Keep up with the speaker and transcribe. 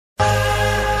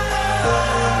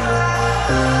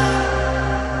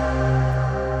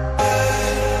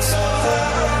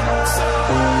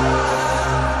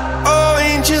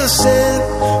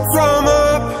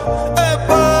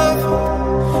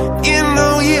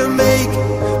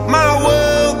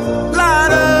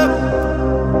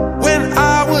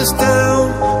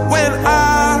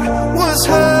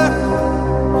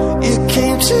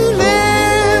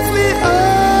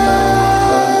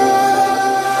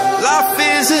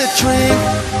a drink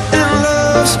and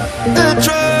love's a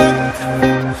drug.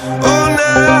 Oh,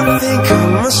 now I think I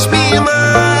must be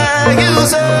my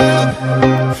user.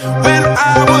 When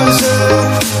I was a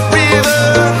river,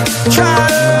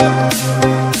 tried up,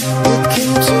 it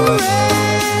came to rain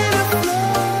and flood.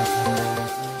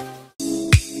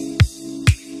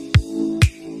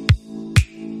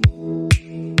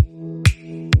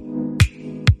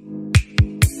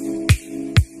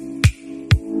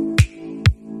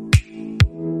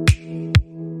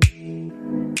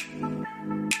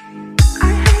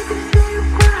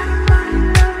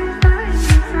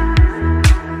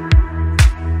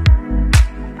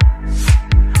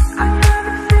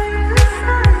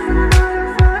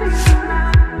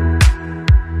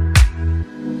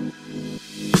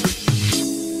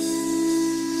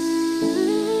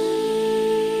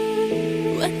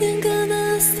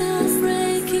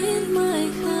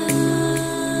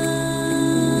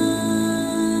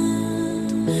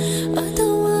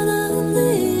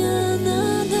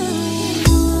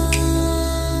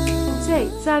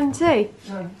 Zante.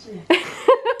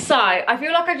 So, I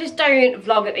feel like I just don't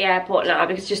vlog at the airport now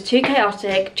because it's just too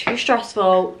chaotic, too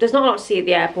stressful. There's not a lot to see at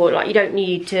the airport. Like, you don't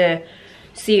need to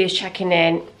see us checking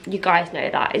in. You guys know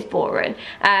that. It's boring.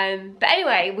 But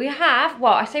anyway, we have,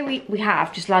 well, I say we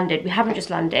have just landed. We haven't just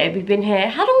landed. We've been here.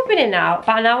 How long have we been in now?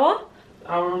 About an hour?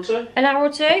 Hour or two. An hour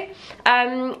or two.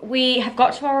 We have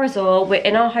got to our resort. We're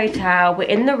in our hotel. We're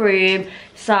in the room.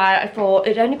 So I thought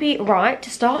it'd only be right to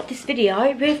start this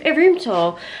video with a room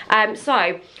tour.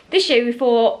 So this year we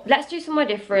thought, let's do somewhere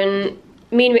different.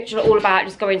 Me and Mitchell are all about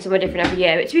just going somewhere different every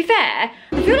year. But to be fair,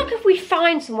 I feel like if we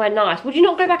find somewhere nice, would you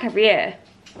not go back every year?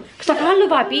 Because like, I love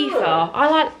Ibiza. I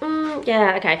like,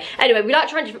 yeah, okay. Anyway, we like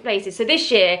trying different places. So this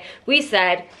year we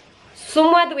said,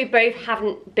 somewhere that we both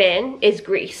haven't been is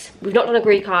Greece. We've not done a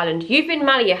Greek island. You've been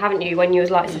Malia, haven't you, when you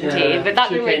was like 17? Yeah, but that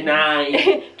doesn't really,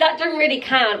 that doesn't really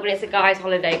count when it's a guy's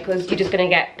holiday because you're just going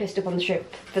to get pissed up on the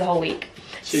trip for the whole week.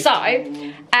 So,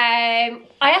 I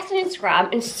asked on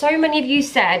Instagram and so many of you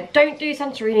said, don't do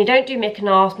Santorini, don't do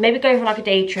Mykonos, maybe go for like a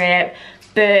day trip.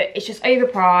 But it's just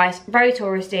overpriced, very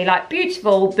touristy, like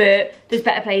beautiful, but there's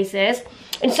better places.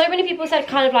 And so many people said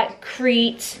kind of like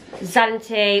Crete,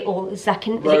 Zante, or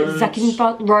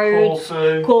Zakynthos,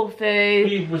 Rhodes,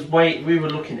 Corfu. We were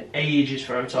looking ages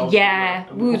for hotels. Yeah.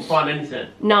 And we couldn't find anything.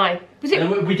 No. Was it?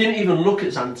 And we didn't even look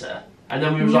at Zante. And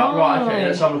then we was like, right, okay,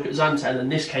 let's have a look at Zante. And then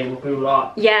this came up, we were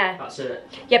like, yeah, that's it.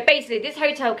 Yeah, basically this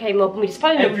hotel came up and we just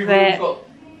fell in love with it. Every room's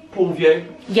got pool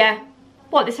view. Yeah.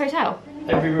 What, this hotel?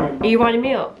 Every room. Are you winding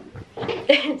me up?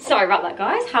 Sorry about that,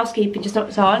 guys. Housekeeping just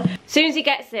knocked on. As soon as he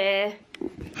gets here,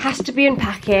 has to be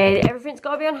unpacking. Everything's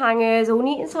got to be on hangers, all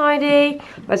neat and tidy.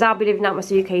 Whereas I'll be living out my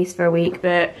suitcase for a week,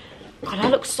 but God,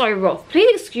 that looks so rough.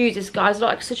 Please excuse this, guys. I look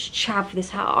like such a chav for this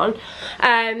hat on.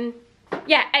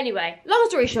 Yeah, anyway, long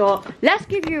story short, let's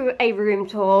give you a room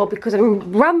tour because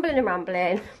I'm rambling and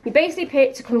rambling. We basically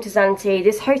picked to come to Zante.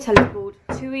 This hotel is called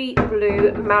TUI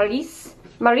Blue Malise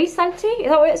Zante? Is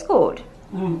that what it's called?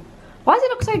 Mm. Why does it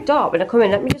look so dark when I come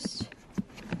in? Let me just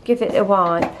give it a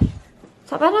wipe. Is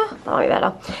that better? That might be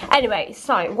better. Anyway,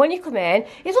 so when you come in,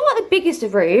 it's not like the biggest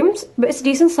of rooms, but it's a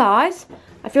decent size.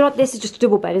 I feel like this is just a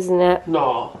double bed, isn't it?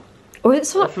 No. Or is it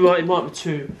so I feel like it might be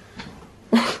two.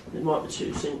 It might be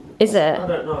two single. Is it? I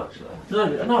don't know actually.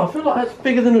 No, I feel like it's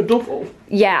bigger than a double.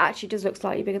 Yeah, actually it does look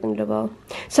slightly bigger than a double.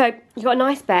 So you've got a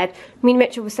nice bed. Me and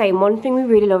Mitchell were saying one thing we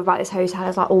really love about this hotel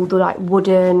is like all the like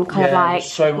wooden kind of like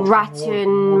so much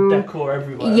rattan wood decor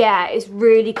everywhere. Yeah, it's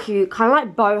really cute, kind of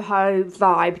like boho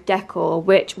vibe decor,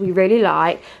 which we really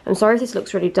like. I'm sorry if this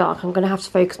looks really dark. I'm gonna have to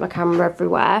focus my camera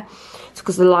everywhere. It's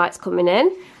because the light's coming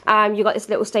in. You've got this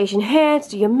little station here to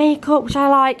do your makeup, which I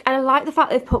like. And I like the fact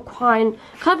they've put kind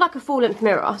of like a full-length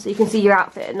mirror so you can see your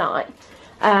outfit at night.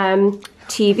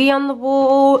 TV on the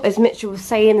wall. As Mitchell was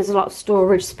saying, there's a lot of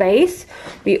storage space.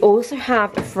 We also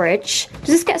have a fridge. Does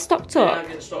this get stocked up? Yeah, it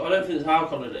gets stocked. I don't think it's our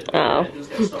holiday. Oh, it does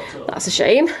get stocked up. That's a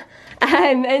shame.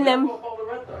 And then...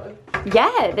 Red,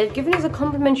 yeah, they've given us a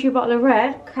complimentary bottle of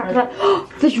red.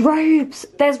 There's robes.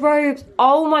 There's robes.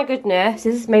 Oh my goodness,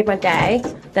 this has made my day.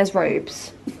 There's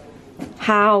robes.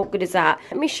 How good is that?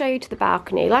 Let me show you to the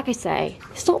balcony. Like I say,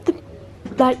 it's not the,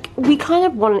 like, we kind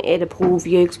of wanted a pool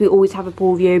view because we always have a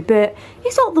pool view, but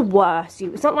it's not the worst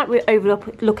view. It's not like we're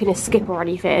overlooking a skip or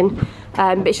anything,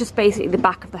 but it's just basically the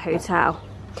back of the hotel.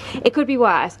 It could be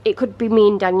worse. It could be me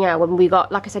and Danielle when we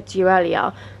got, like I said to you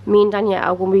earlier, me and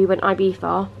Danielle, when we went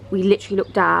Ibiza, we literally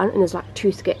looked down and there's like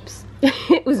 2 skips.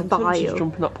 It was vile. Just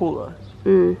jump in that pool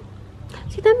though.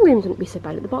 See, them rooms wouldn't be so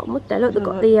bad at the bottom, would they? Look, they've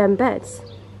got the beds.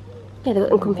 Yeah, they've got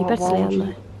them comfy beds to lay on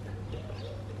there.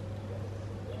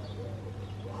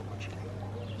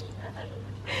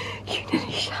 You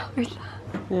nearly showered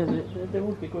that. Yeah, they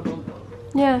would be good, wouldn't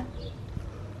they? Yeah.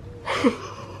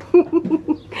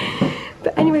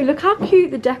 But anyway, look how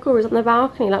cute the decor is on the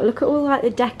balcony. Like, look at all like the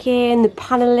decking, the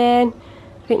panelling.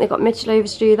 I think they got Mitchell over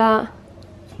to do that.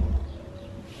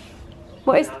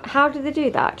 How did they do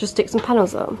that? Just stick some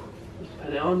panels up? Just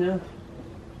put it on, yeah.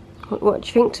 What do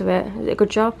you think to it? Is it a good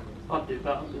job? I'd do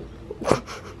better.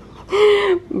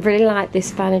 Really like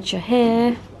this furniture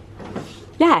here.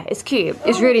 Yeah, it's cute.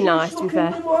 It's really nice, to be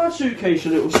fair. What a suitcase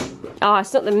it was. Oh, I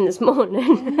snuck them in this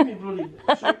morning.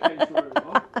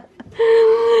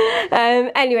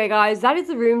 Anyway, guys, that is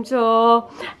the room tour.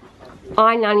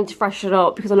 I now need to freshen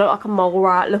up because I look like a mole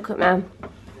rat. Look at me.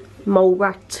 Mole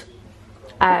rat.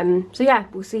 So yeah,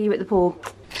 we'll see you at the pool.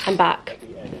 I'm back.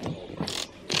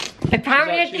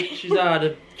 Apparently, she's had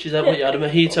what, you had a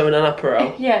mojito and an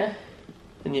Aperol. Yeah.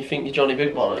 And you think you're Johnny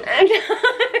Big Bonnet.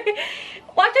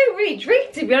 Well, I don't really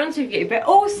drink, to be honest with you, but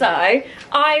also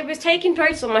I was taking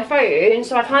photos on my phone,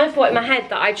 so I kind of thought in my head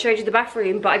that I'd showed you the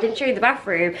bathroom, but I didn't show you the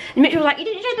bathroom. And Mitchell was like, you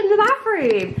didn't show them the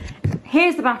bathroom.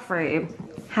 Here's the bathroom.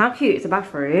 How cute is the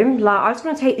bathroom? Like, I just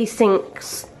want to take these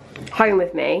sinks home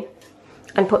with me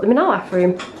and put them in our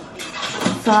bathroom.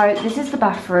 So this is the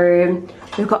bathroom.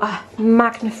 We've got a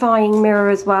magnifying mirror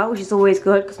as well, which is always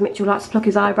good because Mitchell likes to pluck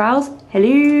his eyebrows.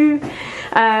 Hello.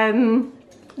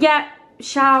 Yeah,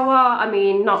 shower. I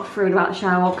mean, not thrilled about the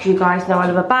shower because you guys know I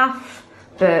love a bath,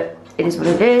 but it is what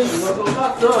it is.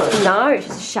 No, it's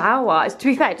just a shower. To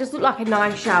be fair, it does look like a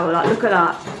nice shower. Like, look at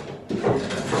that.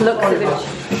 Look at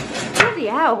it. Bloody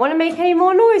hell, want to make any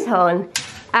more noise, hon?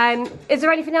 Is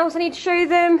there anything else I need to show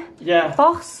them? Yeah.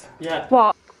 Boss? Yeah.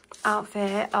 What?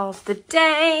 Outfit of the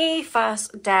day,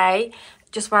 first day.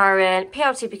 Just wearing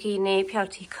PLT bikini,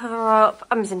 PLT cover up,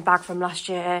 Amazon bag from last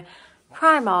year,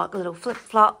 Primark little flip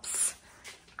flops,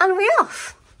 and we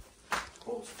off.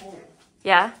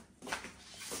 Yeah?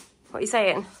 What are you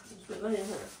saying? It's a bit late,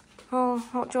 isn't it? Well,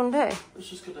 what do you want to do? Let's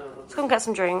just go down. Let's go and get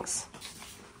some drinks.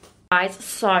 Guys,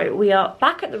 so we are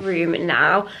back at the room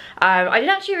now. I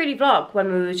didn't actually really vlog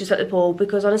when we were just at the pool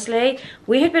because honestly,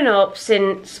 we had been up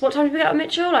since, what time did we get up,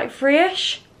 Mitchell? Like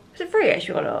 3ish? Was it 3ish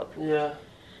we got up? Yeah.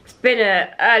 It's been an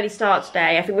early start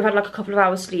today. I think we've had like a couple of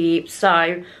hours sleep,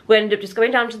 so we ended up just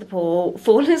going down to the pool,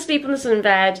 falling asleep on the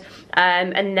sunbed,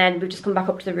 and then we've just come back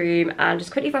up to the room and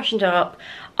just quickly freshened up.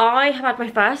 I have had my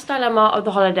first dilemma of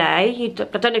the holiday. I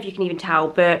don't know if you can even tell,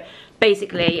 but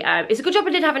basically, it's a good job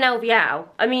I did have an LVL.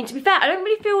 I mean, to be fair, I don't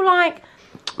really feel like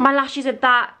my lashes are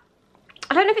that...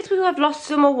 I don't know if it's because I've lost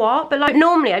some or what, but like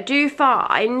normally I do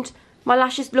find my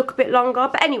lashes look a bit longer.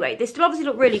 But anyway, they still obviously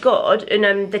look really good,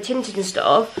 and they're tinted and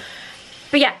stuff.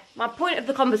 But yeah, my point of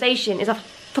the conversation is I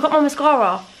forgot my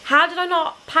mascara. How did I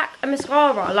not pack a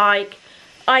mascara? Like,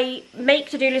 I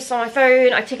make to-do lists on my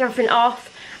phone, I take everything off.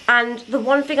 And the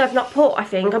one thing I've not put, I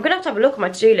think, I'm going to have a look at my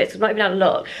to-do list, I've not even had a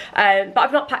look, but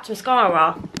I've not packed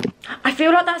mascara. I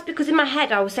feel like that's because in my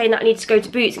head I was saying that I need to go to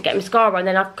Boots and get mascara, and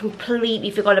then I've completely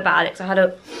forgot about it because I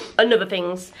had another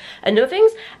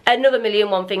million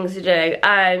one things to do.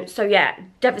 So yeah,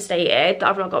 devastated that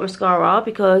I've not got mascara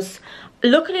because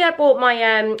luckily I bought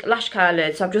my lash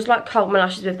curlers, so I've just like curled my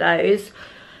lashes with those.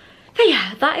 But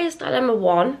yeah, that is dilemma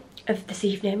one of this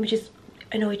evening, which has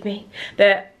annoyed me,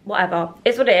 but whatever,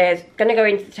 it's what it is. Gonna go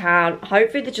into the town.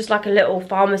 Hopefully there's just like a little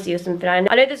pharmacy or something. I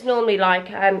know there's normally like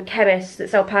chemists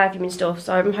that sell perfume and stuff,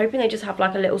 so I'm hoping they just have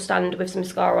like a little stand with some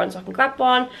mascara on so I can grab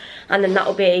one, and then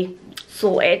that'll be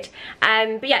sorted.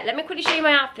 But yeah, let me quickly show you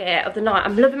my outfit of the night.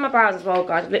 I'm loving my brows as well,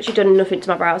 guys. I've literally done nothing to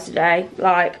my brows today.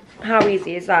 Like, how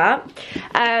easy is that?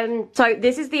 So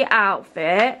this is the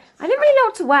outfit. I didn't really know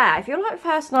what to wear. I feel like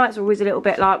first nights are always a little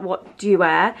bit like, what do you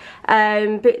wear?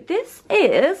 But this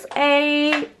is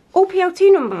a all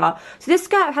PLT number. So this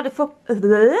skirt had a can't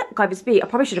even speak. I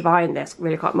probably should have ironed this.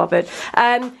 Really quite morbid.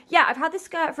 Yeah, I've had this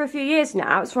skirt for a few years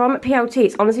now. It's from PLT.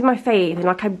 It's honestly my fave, and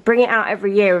like I bring it out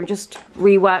every year and just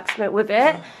rework something with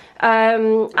it.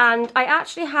 And I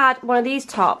actually had one of these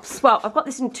tops. Well, I've got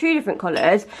this in 2 different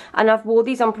colours, and I've wore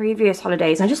these on previous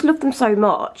holidays, and I just love them so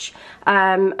much.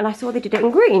 And I saw they did it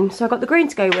in green, so I got the green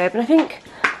to go with, and I think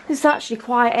this is actually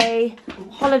quite a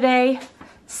holiday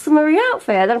summery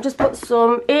outfit. Then I've just put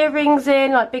some earrings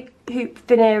in, like big hoop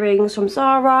thin earrings from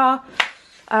Zara.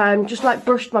 Just like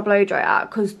brushed my blow dry out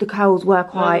because the curls were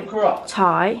quite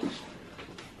tight.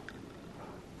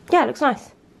 Yeah, it looks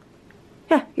nice.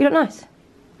 Yeah, you look nice.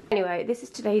 Anyway, this is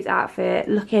today's outfit,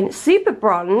 looking super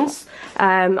bronze.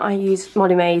 I used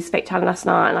Molly May's Fake Tan last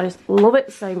night and I just love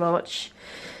it so much.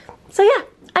 So yeah,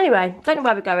 anyway, don't know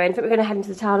where we're going. I think we're going to head into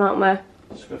the town, aren't we?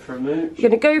 Let's go for a mooch. We're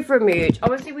going to go for a mooch.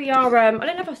 Obviously we are, I don't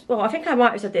know if well, I think I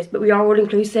might have said this, but we are all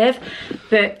inclusive.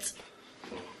 But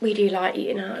we do like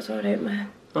eating out as well, don't we?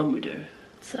 And we do.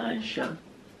 So, Sure.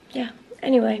 yeah.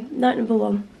 Anyway, night number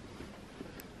 1.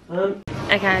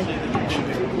 Okay,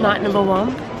 night number 1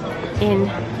 in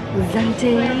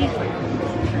Zante.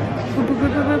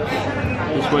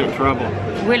 Just waiting for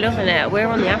Abba. We're loving it. We're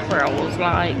on the Aperol's,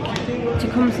 like, to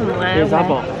come somewhere. Where's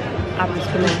Abba? Abba's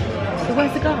coming. So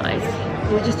where's the guys?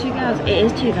 Is it just 2 girls? It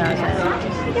is 2 girls.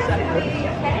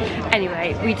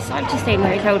 Anyway, we decided to stay in the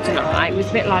hotel tonight. It was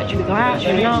a bit like, should we go out?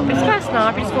 Should we not? But it's the first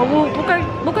night. We just thought, we'll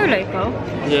go local.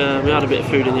 Yeah, we had a bit of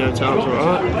food in the hotel. It was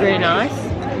alright. Really nice.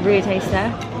 Really tasty.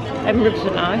 Them ribs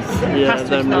were nice. Yeah, Pasta was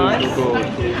them nice. ribs were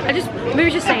good. We were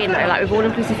just saying though, like with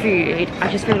all-inclusive food,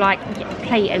 I just feel like the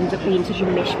plate ends up being such a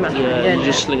mishmash. Yeah, you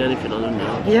just sling anything on, don't you?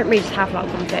 You don't really just have like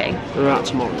one thing. We're out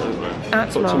tomorrow, don't we? Out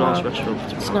tomorrow. It's a nice restaurant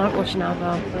tomorrow. Tonight watching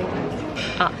Alva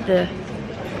at the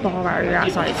bar area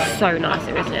outside. It's so nice,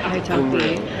 isn't it? Hotel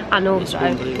view. And also,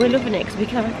 we're loving it because we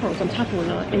can have alcohols on tap all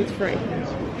night and it's free.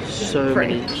 So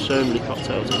many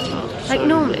cocktails in town. Like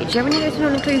normally, do you know when you go to an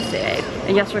all-inclusive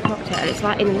and you ask for a cocktail, it's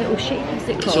like in a little shitty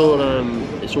plastic cup.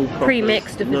 It's all proper.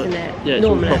 Pre-mixed stuff, isn't it? Yeah, it's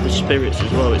normally. all proper spirits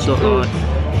as well. It's not like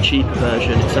a cheaper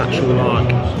version. It's actual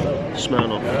like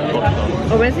smell of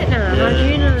vodka. Oh, is it now? Yeah, How do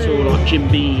you know? it's all like Jim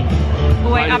Beam.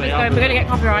 Oh wait, Abby's going. We're going to get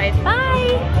copyrighted.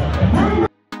 Bye!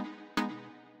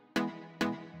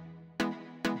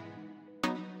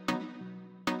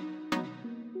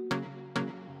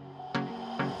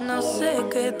 No sé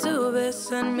qué tú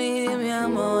ves en mí, mi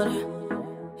amor.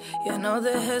 Ya no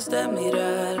dejes de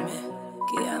mirarme,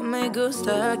 que ya me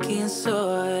gusta quién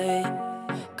soy.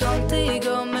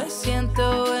 Contigo me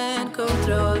siento en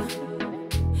control.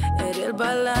 Eres el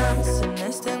balance en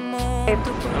este mundo.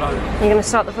 You're going to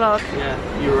start the vlog? Yeah,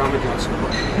 you were on with last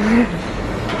night.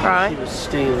 Right. He was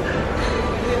steaming.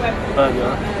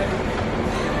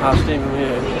 How steaming were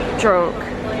you? Drunk.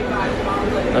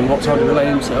 And what time did we lay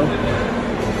until?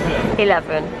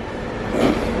 11.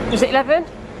 Was it 11?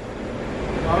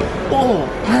 Oh!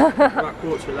 About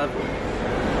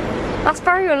 11:15. That's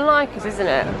very unlike us, isn't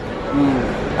it?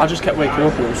 I just kept waking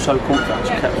up and it was so comfy, I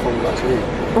just kept falling back to sleep.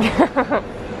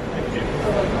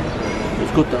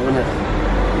 It's good though, isn't it?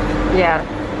 Yeah.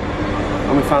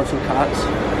 And we found some cats.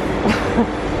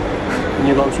 And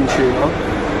you got some tuna.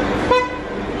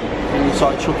 And you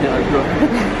started chucking it over.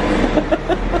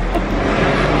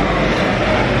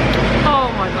 Oh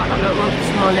my god, I look good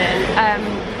this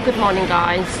morning. Good morning,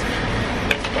 guys.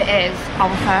 It is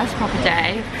our first proper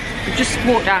day. We've just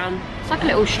walked down. It's like a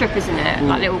little strip, isn't it?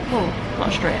 Like little, oh, not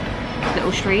a strip,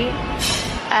 little street.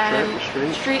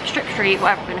 Strip street,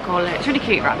 whatever we're gonna call it. It's really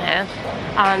cute around here.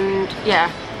 And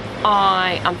yeah,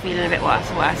 I am feeling a bit worse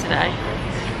and worse today.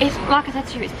 It's like I said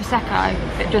to you, it's Prosecco.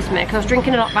 It does me, because I was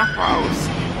drinking a lot of Aperols.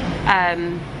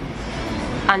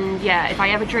 And yeah, if I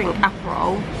ever drink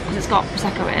Aperol, because it's got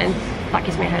Prosecco in, that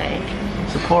gives me a headache.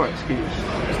 It's a poor excuse.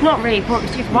 It's not really a poor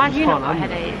excuse. Why have you not got a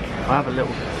headache? I have a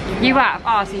little. You have?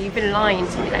 Oh, so you've been lying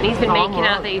to me then. He's been making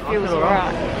out that he feels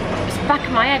alright. It's the back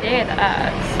of my head here that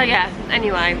hurts. So yeah,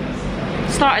 anyway,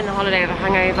 starting the holiday with a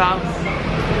hangover.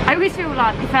 I always feel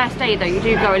like the first day though, you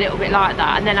do go a little bit like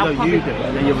that, and then I'll probably... you do,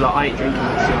 and then you'll be like, I ain't drinking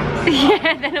this holiday.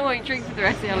 Yeah, then I won't drink for the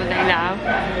rest of the holiday now.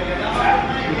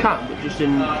 You can, but just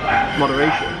in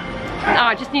moderation. No,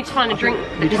 I just need to find a drink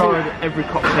that We doesn't... tried every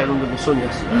cocktail under the sun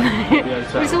yesterday.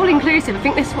 Well, it's all inclusive. I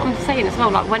think this is what I'm saying as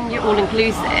well, like when you're all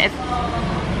inclusive,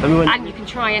 and you can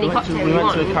try any cocktail you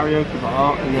want. We went to a karaoke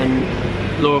bar, and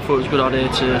then Laura thought it was a good idea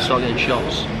to start getting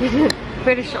shots.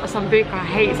 Bit of shot of Sambuca. I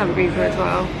hate Sambuca as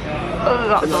well. Oh,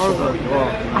 that's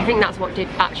horrible. I think that's what did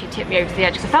actually tip me over the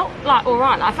edge, because I felt like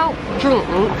alright, like, I felt drunk.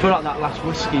 I feel like that last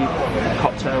whiskey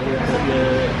cocktail we had at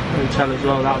the hotel as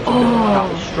well, that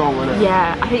was strong, wasn't it?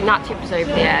 Yeah, I think that tipped us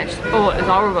over the edge. Oh, it was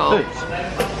horrible.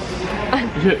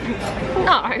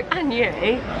 No, and you.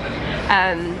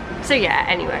 So yeah,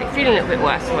 anyway, feeling a little bit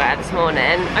worse for wear this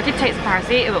morning. I did take some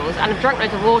paracetamols and I've drunk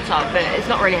loads of water, but it's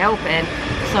not really helping.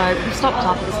 So we stopped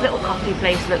off at this little coffee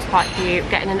place that looks quite cute,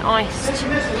 getting an iced. To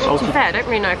be fair, I don't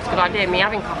really know if it's a good idea me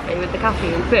having coffee with the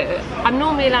caffeine, but I'm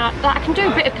normally allowed, like, I can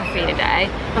do a bit of caffeine a day.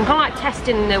 I'm kind of like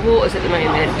testing the waters at the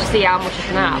moment to see how much I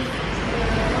can have.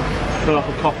 I feel like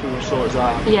a coffee will sort us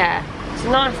out. Yeah, it's a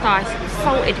nice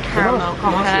salted caramel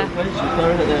coffee.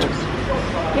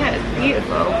 Yeah, it's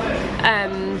beautiful.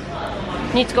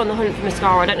 Need to go on the hunt for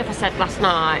mascara. I don't know if I said last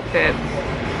night, but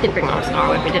didn't bring my mascara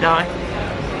with me, did I?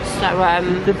 So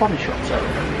The Body Shop's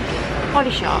open. Body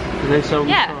Shop. Do they sell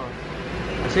yeah.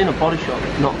 mascara? I've seen a Body Shop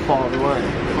not far away.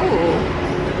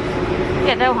 Ooh.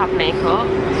 Yeah, they'll have makeup.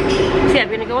 So yeah,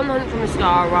 we're gonna go on the hunt for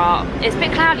mascara. It's a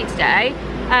bit cloudy today.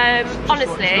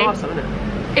 Honestly, It's nice, isn't it?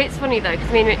 it's funny though,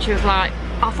 because me and Richard was like,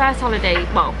 our first holiday,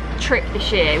 well, trip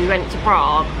this year. We went to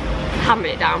Prague, hammered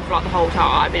it down for like the whole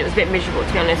time. It was a bit miserable,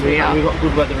 to be honest with you. Yeah, we got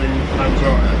good weather in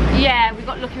Lanzarote. Yeah, we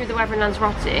got lucky with the weather in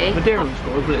Lanzarote. Madeira was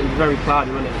good, but it was very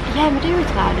cloudy, wasn't it? Yeah,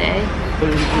 Madeira's cloudy. But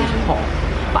it was hot.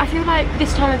 But I feel like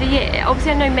this time of the year,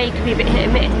 obviously I know May can be a bit hit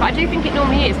and miss, but I do think it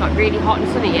normally is like really hot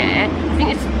and sunny here. I think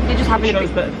you're just having it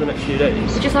shows better for the next few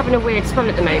days. We're just having a weird spell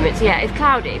at the moment. So yeah, it's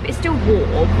cloudy, but it's still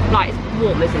warm. Like, it's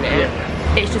warm, isn't it?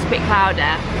 Yeah. It's just a bit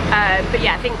cloudier. But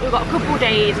yeah, I think we've got a couple of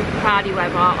days of cloudy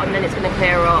weather, and then it's going to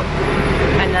clear up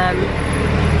and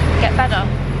get better.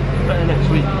 Better next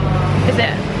week. Is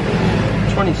it?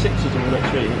 26 is in the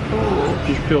next week. Ooh.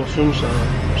 Just pure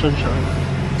sunshine.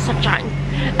 Sunshine.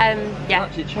 Yeah.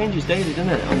 Actually, it changes daily, doesn't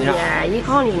it? On the app. Yeah, you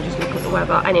can't even just look at the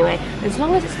weather. Anyway, as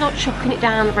long as it's not chucking it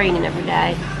down, raining every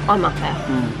day, I'm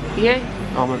happy. You?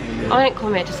 I don't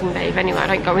come here to sunbathe anyway. I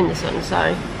don't go in the sun,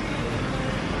 so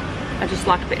I just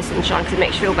like a bit of sunshine because it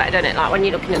makes you feel better, doesn't it? Like when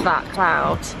you're looking at that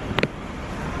cloud,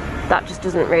 that just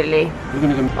doesn't really. We're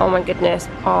gonna go. Oh my goodness,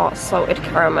 our salted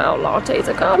caramel lattes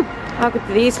are gone. How good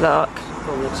do these look?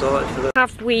 I'm excited for that.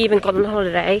 Have we even gone on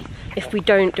holiday if we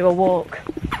don't do a walk?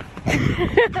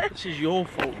 This is your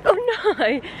fault. Oh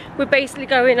no, we're basically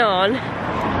going on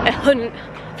a hunt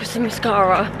for some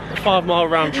mascara. A 5 mile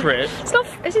round trip. It's not,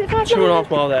 is it 5 miles?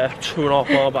 2.5 mile there, 2.5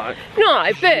 mile back. No,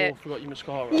 but Sure, forgot your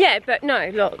mascara. yeah, but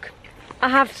no, look,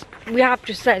 we have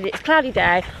just said it's a cloudy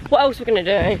day. What else are we gonna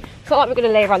do? It's not like we're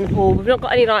gonna lay around the pool. We've not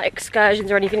got any like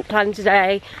excursions or anything planned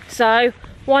today, so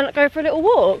why not go for a little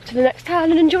walk to the next town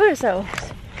and enjoy ourselves?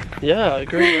 Yeah, I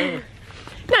agree. Yeah.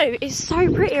 No, it's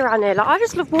so pretty around here. Like, I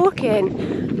just love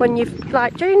walking when you've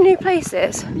like doing new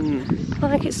places.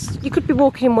 Like you could be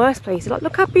walking in worse places. Like,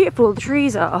 look how beautiful the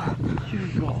trees are.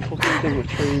 You've got a fucking thing with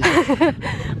trees.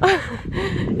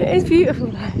 It is beautiful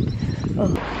though.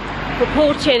 Oh. We're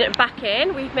porting back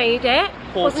in. We've made it.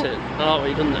 Porting? Oh,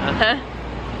 we've done that. Huh?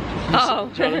 Oh,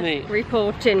 Do you know what I mean?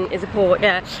 Reporting is a port,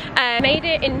 yeah. Made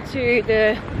it into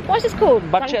the, what's this called?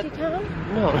 Bacchetta. Town?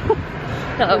 No.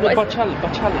 No, what is it?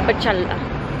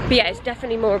 Bacchella. But yeah, it's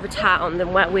definitely more of a town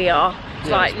than where we are. It's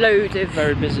like loads of...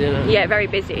 Very busy, isn't it? Yeah, very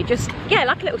busy. Just, yeah,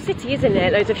 like a little city, isn't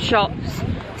it? Loads of shops,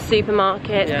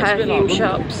 supermarkets, perfume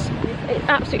shops. It's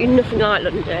absolutely nothing like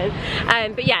London.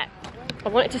 But yeah, I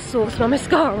wanted to source my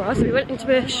mascara, so we went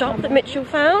into a shop that Mitchell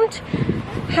found.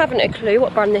 Haven't a clue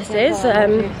what brand this is,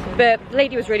 but the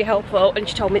lady was really helpful and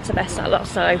she told me it's a bestseller,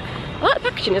 so I like the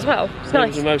packaging as well. It's nice. It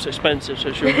was the most expensive,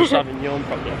 so she was just having your own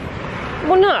problem.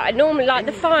 Well, no, normally like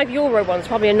the €5 ones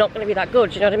probably are not going to be that good,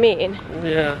 do you know what I mean?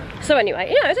 Yeah. So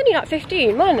anyway, yeah, it's only like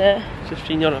 15, wasn't it?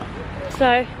 €15. So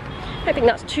I don't think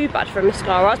that's too bad for a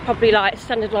mascara. It's probably like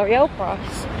standard L'Oreal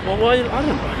price. Well, why? I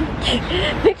don't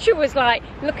know. Mitchell was like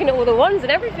looking at all the ones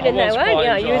and everything in there,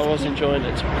 weren't you? I was enjoying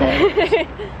it, to be quite honest.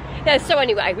 Yeah, so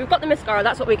anyway, we've got the mascara,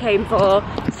 that's what we came for.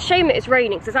 It's a shame that it's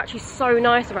raining because it's actually so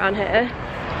nice around here.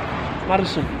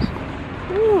 Madison's.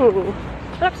 Ooh,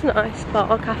 that's nice,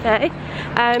 bar cafe.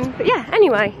 But yeah,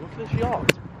 anyway. Look at this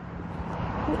yacht.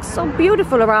 It's so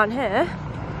beautiful around here.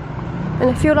 And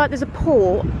I feel like there's a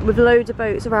port with loads of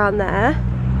boats around there.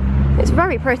 It's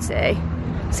very pretty.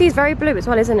 The sea's very blue as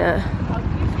well, isn't it?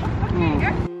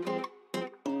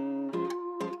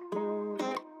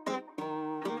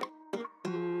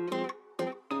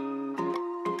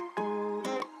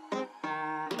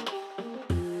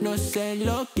 No sé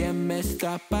lo que me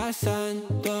está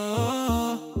pasando.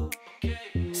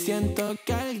 Siento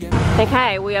que alguien.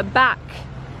 Okay, we are back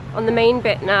on the main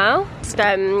bit now. Just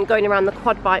going around the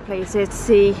quad bike places to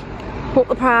see what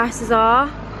the prices are.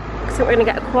 I think we're going to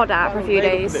get a quad out for a few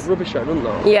days. A bit rubbish though, doesn't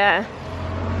they? Yeah.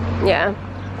 Yeah.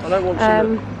 I don't want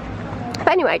to.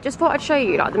 But anyway, just thought I'd show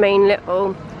you like the main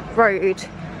little road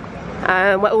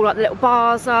where all like the little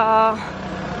bars are.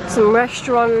 Some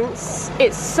restaurants.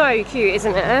 It's so cute,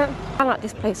 isn't it? I like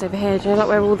this place over here. Do you know like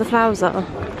where all the flowers are?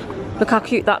 Look how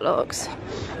cute that looks.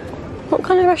 What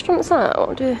kind of restaurant's that?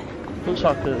 What do Looks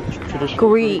like a traditional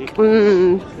Greek.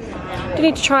 Do you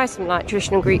need to try some like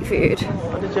traditional Greek food?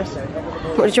 What did you say?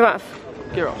 What did you have?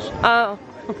 Gyros. Oh,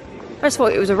 I just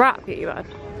thought it was a wrap that you had.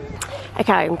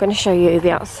 Okay, I'm going to show you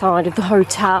the outside of the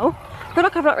hotel. I feel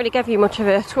like I've not really given you much of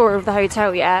a tour of the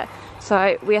hotel yet.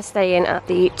 So we are staying at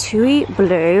the TUI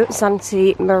Blue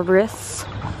Zante Maurice.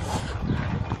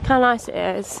 Look how nice it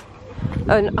is.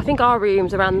 And I think our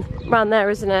room's around there,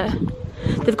 isn't it?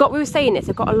 They've got, we were saying this,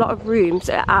 they've got a lot of rooms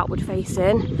that are outward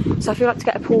facing. So if you like to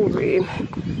get a pool room,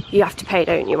 you have to pay,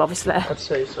 don't you, obviously? I'd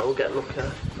say so, we'll get a look at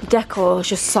it. The decor is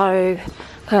just so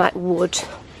kind of like wood,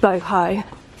 boho.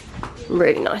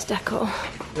 Really nice decor.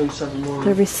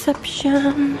 The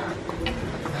reception.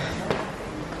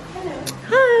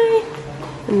 Hi!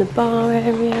 In the bar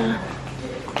area.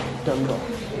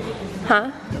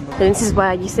 Huh? And this is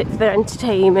where you sit for the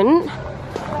entertainment.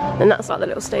 And that's like the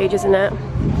little stage, isn't it?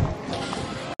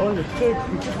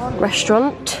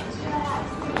 Restaurant.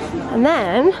 And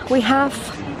then we have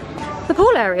the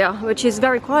pool area, which is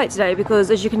very quiet today because,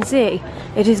 as you can see,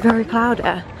 it is very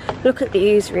cloudy. Look at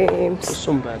these rooms. The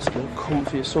sunbeds, the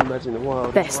comfiest sunbeds in the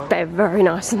world. They're very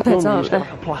nice sunbeds, aren't they?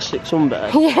 Like a plastic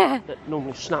sunbed. Yeah. That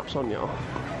normally snaps on you.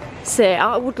 See,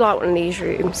 I would like one of these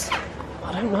rooms.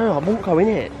 I don't know, I won't go in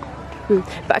it.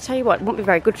 But I tell you what, it wouldn't be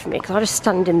very good for me because I just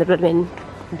stand in the blooming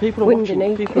And people are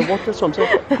watching. People are watching. That's what I'm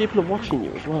saying. People are watching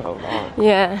you as well. Like,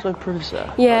 yeah. There's no privacy.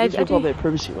 Yeah, like, there's got a bit of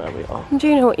privacy where we are. Do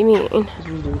you know what you mean? Because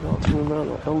we do dancing around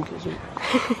like donkeys.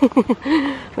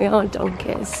 We are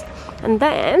donkeys. And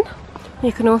then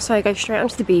you can also go straight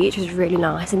onto the beach, which is really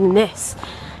nice. And this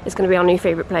is going to be our new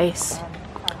favourite place.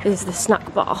 This is the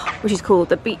snack bar, which is called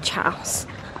the Beach House.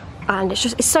 And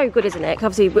it's so good, isn't it? 'Cause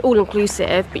obviously we're all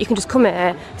inclusive, but you can just come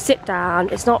here, sit down.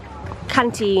 It's not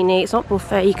canteeny, it's not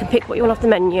buffet. You can pick what you want off the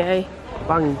menu.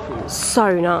 Banging food.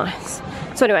 So nice.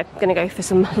 So anyway, I'm gonna go for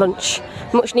some lunch.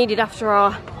 Much needed after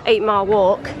our 8-mile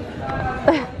walk.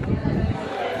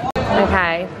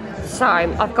 Okay, so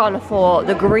I've gone for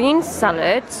the green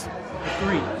salad.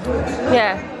 Green?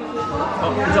 Yeah.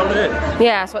 Oh, is that what it is?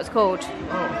 Yeah, that's what it's called.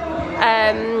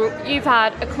 You've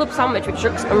had a club sandwich, which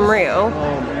looks unreal.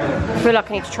 I feel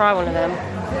like I need to try one of them.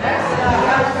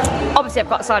 Obviously, I've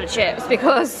got a side of chips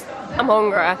because I'm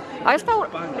hungry. I just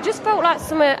felt like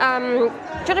some, do you know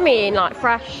what I mean? Like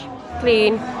fresh,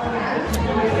 clean.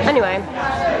 Anyway,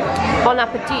 bon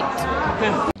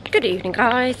appetit. Good evening,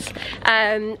 guys.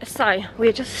 So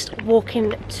we're just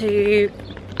walking to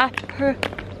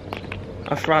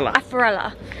Afrella.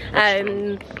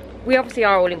 We obviously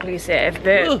are all inclusive,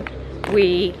 but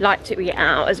we like to eat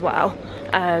out as well.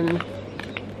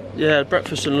 Yeah,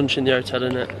 breakfast and lunch in the hotel,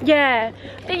 isn't it? Yeah,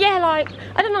 like,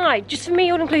 I don't know, just for me,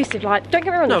 all inclusive, like, don't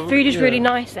get me wrong, the food is really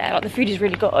nice there, like, the food is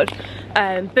really good,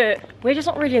 but we're just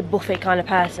not really a buffet kind of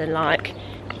person, like,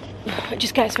 it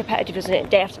just gets repetitive, doesn't it,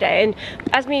 day after day. And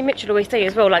as me and Mitchell always say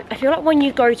as well, like, I feel like when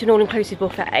you go to an all-inclusive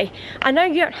buffet, I know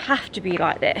you don't have to be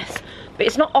like this, but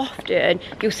it's not often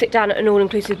you'll sit down at an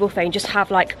all-inclusive buffet and just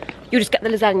have, like, you'll just get the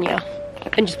lasagna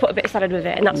and just put a bit of salad with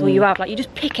it, and that's all you have. Like, you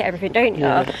just pick at everything, don't you?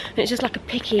 And it's just like a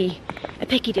picky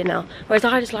dinner. Whereas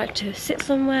I just like to sit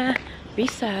somewhere, be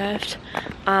served,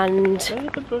 and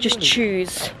just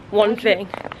choose one thing.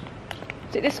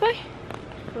 Is it this way?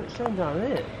 It's down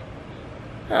here.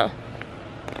 Oh.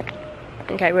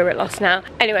 Okay, we're at lost now.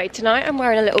 Anyway, tonight I'm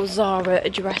wearing a little Zara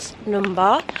dress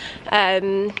number.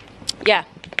 Yeah,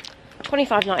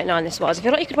 $25.99 this was. I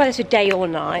feel like you could wear this a day or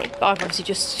night, but I've obviously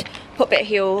just put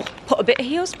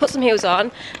some heels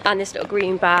on, and this little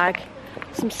green bag,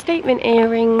 some statement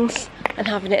earrings, and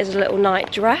having it as a little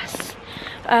night dress.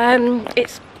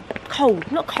 It's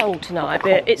cold, not cold tonight,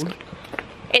 but it's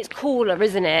cooler,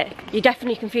 isn't it? You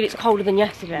definitely can feel it's colder than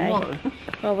yesterday. Why?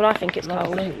 Oh, well, I think it's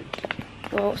cold.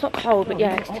 Well, it's not cold, but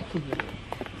yeah.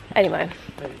 Anyway,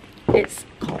 it's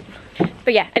cold.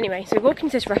 But yeah, anyway, so we walk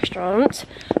into this restaurant.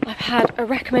 I've had a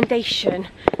recommendation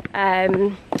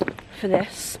for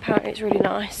this. Apparently it's really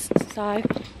nice. So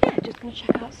yeah, just gonna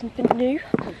check out something new.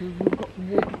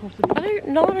 I don't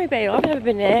know, babe, I've never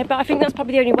been there, but I think that's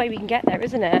probably the only way we can get there,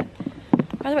 isn't it?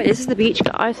 By the way, this is the beach,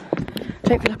 guys. I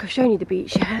don't feel like I've shown you the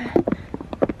beach yet.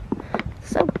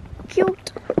 So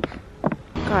cute.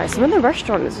 Guys, some of the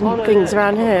restaurants and things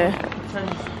around here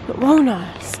look well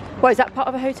nice. What, is that part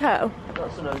of a hotel? No,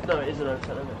 it is an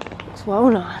hotel, isn't it? It's well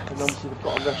nice. And obviously they've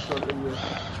got a restaurant in the...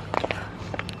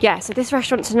 Yeah, so this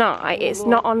restaurant tonight, it's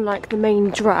not on like the main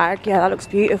drag. Yeah, that looks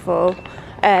beautiful.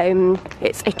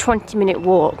 It's a 20-minute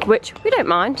walk, which we don't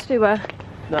mind, do we?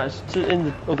 No, it's in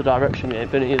the other direction, we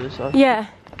ain't been either, so... Yeah.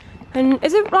 And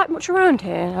is it like much around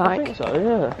here? Like, I think so,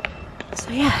 yeah. So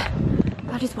yeah,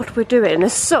 that is what we're doing. The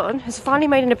sun has finally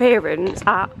made an appearance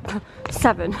at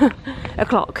 7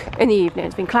 o'clock in the evening.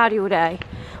 It's been cloudy all day.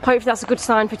 Hopefully that's a good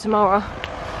sign for tomorrow.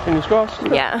 Fingers crossed.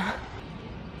 Yeah.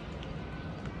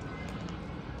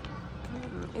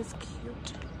 It's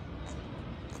cute.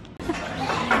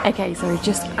 Okay, so we're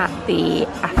just at the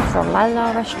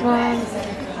Afrella restaurant.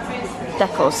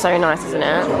 Decor's so nice, isn't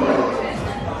it?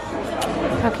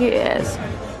 How cute it is.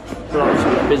 Right, it's a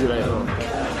bit busy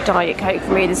later. Diet Coke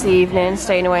for me this evening,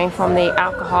 staying away from the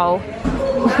alcohol.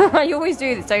 You always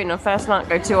do this, don't you? First night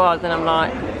go too hard, then I'm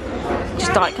like,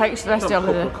 just Diet Coke for the rest of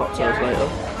the day. Cocktails later.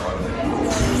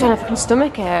 I don't know if I can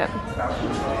stomach it.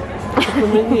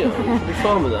 Come in here. You'll be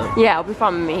fine with that. Yeah, I'll be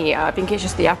fine with me here. I think it's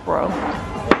just the Aperol.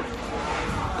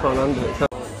 Can't handle it.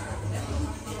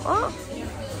 What?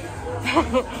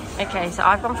 Okay, so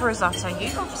I've gone for risotto.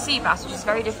 You've gone for sea bass, which is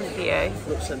very different for you.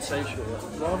 Looks sensational.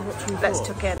 Let's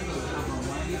tuck in.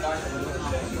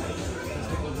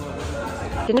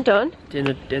 Dinner done?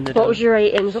 Dinner What done. was your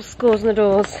ratings? What scores on the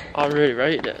doors? I really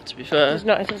rated it, to be fair. It was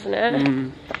nice, wasn't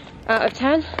it? Out of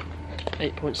 10?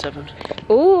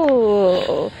 8.7.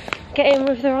 Ooh, get in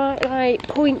with the right like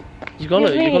point. You've got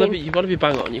to be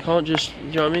bang on. You can't just,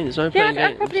 you know what I mean? There's no playing Yeah, I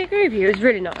games. probably agree with you. It was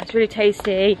really nice, really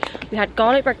tasty. We had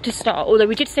garlic bread to start, although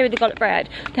we did stay with the garlic bread.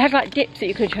 They had like dips that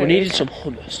you could choose. We needed some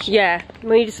hummus. Yeah,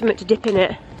 we needed something to dip in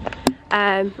it.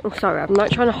 Oh, sorry, I'm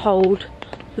like trying to hold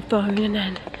the phone and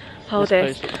then hold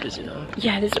this. This place looks busy now.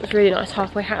 Yeah, this was really nice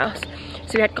halfway house.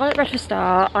 So we had garlic bread for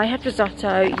start, I had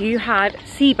risotto, you had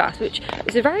sea bass, which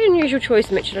is a very unusual choice,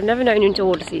 Mitchell. I've never known him to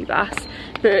order sea bass,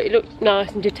 but it looked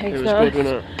nice and did taste nice. It was good,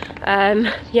 wasn't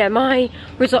it? Yeah, my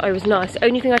risotto was nice. The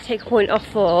only thing I take a point off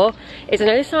for is, I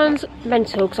know this sounds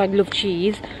mental because I love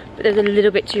cheese, but there's a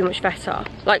little bit too much feta.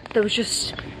 Like, there was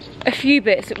just a few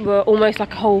bits that were almost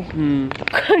like a whole, do you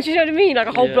know what I mean? Like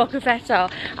a whole block of feta.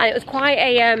 And it was quite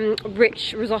a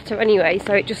rich risotto anyway,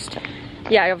 so it just,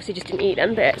 yeah, I obviously just didn't eat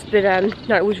them bits, but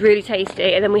no, it was really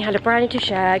tasty. And then we had a brownie to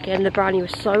share, again, the brownie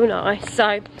was so nice.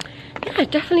 So, yeah, I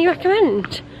definitely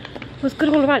recommend. It was good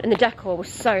all around, and the decor was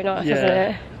so nice, wasn't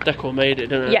it? Decor made it,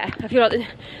 didn't it? Yeah, I feel like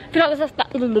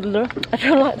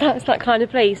that's that kind of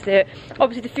place that,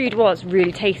 obviously the food was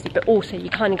really tasty, but also you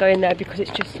kind of go in there because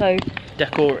it's just so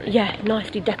Decory. yeah,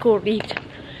 nicely decorated.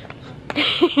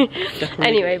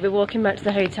 Anyway, we're walking back to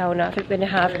the hotel now. I think we're gonna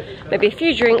have maybe a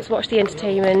few drinks, watch the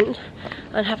entertainment,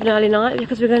 and have an early night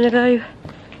because we're gonna go.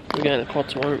 We're getting a quad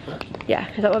tomorrow, aren't we?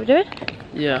 Yeah, is that what we're doing?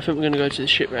 Yeah, I think we're gonna go to the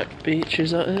Shipwreck beach.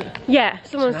 Is that it? Yeah,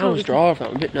 someone's It's an hour's drive.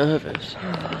 I'm a bit nervous.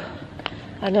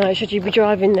 I know. Should you be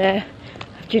driving there?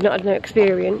 Do you not have no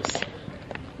experience?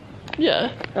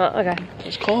 Yeah. Oh, okay.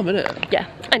 It's calm, isn't it? Yeah.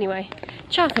 Anyway,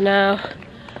 ciao for now.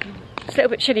 It's a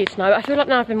little bit chilly tonight, but I feel like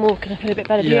now I've been walking, I feel a bit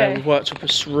better. Yeah, for we've worked up a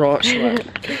right sweat.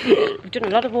 We've done a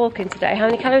lot of walking today. How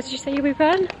many calories did you say you were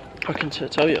burning? I can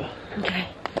tell you. Okay.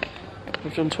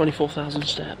 We've done 24,000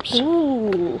 steps.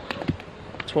 Ooh.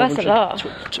 That's a lot.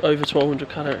 Over 1,200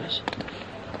 calories.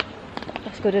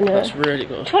 That's good, isn't it? That's really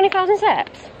good. 20,000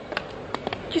 steps?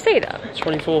 Did you see that?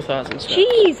 24,000 steps.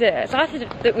 Jesus! I said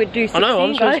that we'd do 16. I know,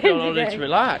 I'm supposed to be on a holiday day. to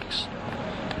relax.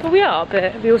 Well, we are,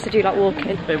 but we also do like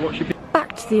walking. Hey, what should be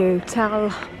Back to the hotel.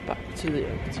 back to the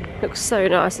hotel? Looks so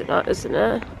nice at night, doesn't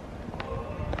it?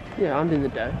 Yeah, and in the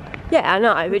day. Yeah, I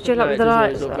know, but you like with the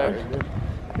lights Look on. better, doesn't it?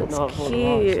 That's Not for the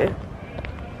lights. cute.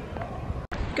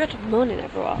 Good morning,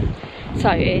 everyone. So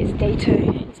it's day 2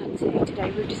 in Zante.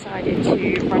 Today we've decided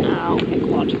to rent out a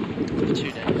quad. 2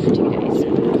 days. 2 days.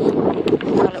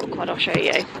 Our little quad, I'll show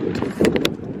you.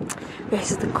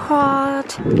 This is the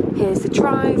quad. Here's the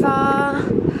driver.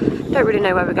 Don't really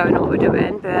know where we're going or what we're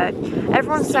doing, but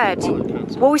everyone said,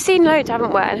 well, we've seen loads,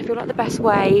 haven't we? And I feel like the best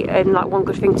way and like one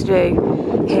good thing to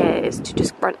do here is to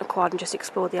just rent a quad and just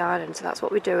explore the island. So that's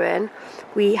what we're doing.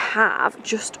 We have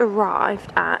just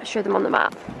arrived at, show them on the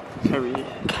map.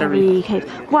 Kerry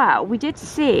Cave. Well, we did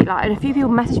see, like, and a few people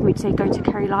messaged me to say go to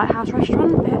Kerry Lighthouse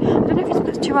restaurant, but I don't know if it's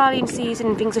because it's too early in season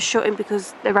and things are shutting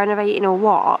because they're renovating or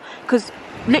what. Because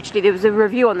literally there was a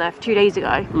review on there 2 days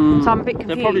ago, so I'm a bit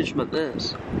confused. They probably just meant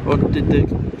this. Or did they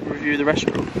review the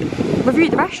restaurant? Review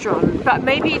the restaurant, but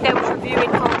maybe they was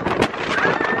reviewing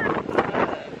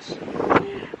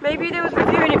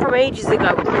it from ages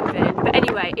ago or something. But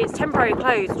anyway, it's temporarily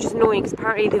closed, which is annoying because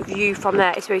apparently the view from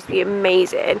there is supposed to be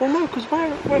amazing. Well, no, because where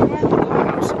the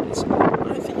lighthouse is, I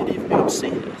don't think you'd even be able to see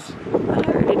this. I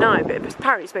don't really know, but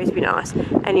apparently it's supposed to be nice.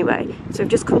 Anyway, so we've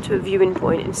just come to a viewing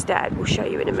point instead. We'll show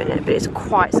you in a minute, but it's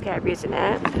quite scary, isn't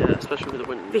it? Yeah, especially with the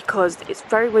wind. Because it's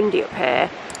very windy up here,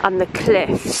 and the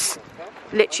cliffs,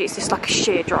 literally it's just like a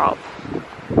sheer drop.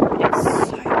 It's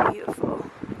so beautiful.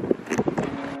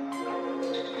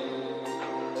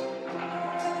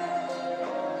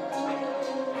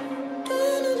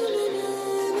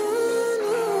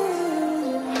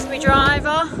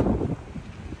 Driver,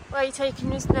 where are you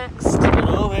taking us next? I don't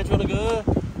know, where do you want to go?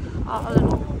 Our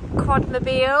little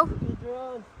quadmobile.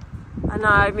 I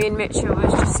know, me and Mitchell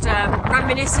was just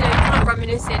reminiscing, not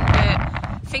reminiscing,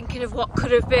 but thinking of what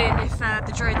could have been if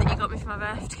the drone that you got me for my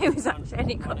birthday was actually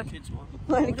any good.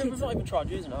 We've not even tried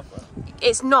using it, have we?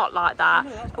 It's not like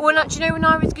that. Well, like, do you know when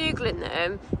I was googling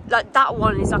them, like that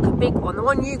one is like a big one. The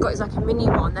one you got is like a mini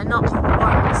one. They're not proper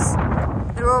ones.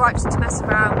 They're all right just to mess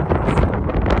around with.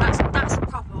 That's a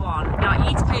proper one. Like, you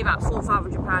need to pay about £400 or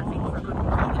 £500 for a good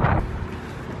one.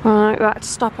 Right, we had to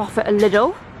stop off at a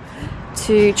Lidl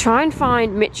to try and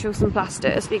find Mitchell some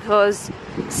plasters because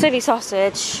silly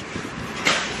sausage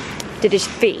did his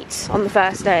feet on the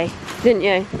first day, didn't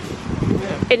you?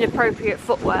 Yeah. Inappropriate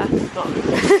footwear. Is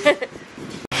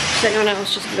anyone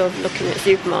else just love looking at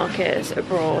supermarkets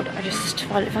abroad? I just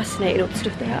find it fascinating all the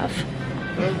stuff they have.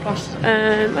 I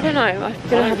don't know, I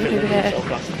feel like I haven't over here.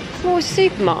 Well, it's a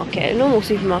supermarket. A normal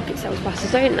supermarket sells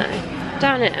pastas, don't they?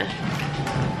 Down here.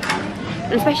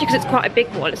 And especially because it's quite a big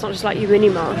one, it's not just like your mini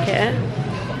market.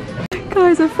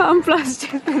 Guys, I found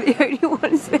plastics, but the only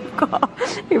ones they've got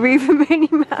are either Minnie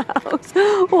Mouse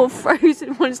or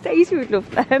frozen ones. Daisy would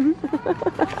love them.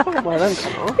 Can't wear them,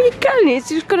 can I? But you can, it's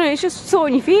just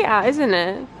sorting your feet out, isn't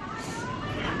it?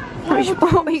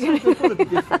 What are you going to do?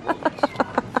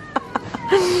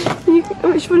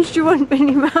 Which ones do you want,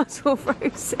 Minnie Mouse or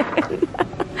frozen?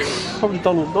 Probably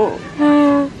Donald Duck.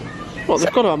 What,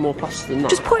 they've got to have more plastic than that.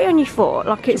 Just put it on your foot,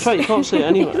 like it's... You can't see it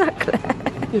anyway. Exactly.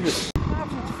 Yeah, but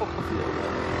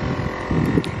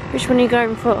Which one are you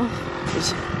going for?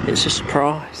 it's a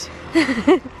surprise.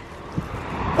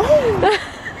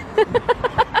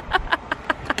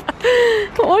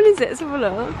 What one is it? Let's have a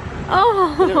look.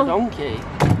 Oh! A little donkey.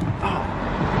 Oh.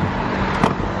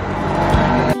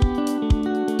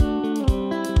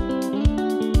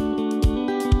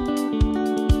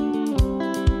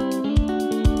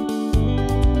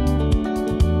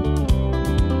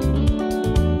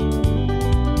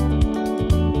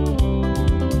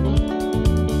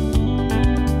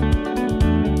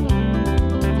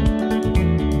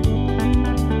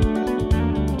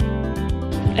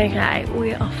 Okay,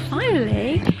 we are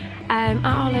finally at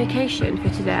our location for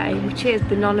today, which is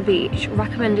Banana Beach,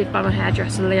 recommended by my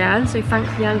hairdresser Leanne, so thanks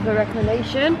Leanne for the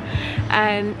recommendation.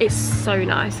 It's so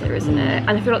nice here, isn't it? And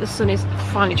I feel like the sun is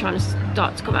finally trying to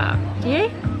start to come out.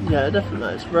 Yeah? Yeah,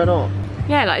 definitely, it's red hot.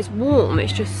 Yeah, like it's warm,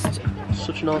 it's just...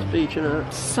 Such a nice beach, isn't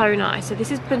it? So nice. So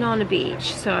this is Banana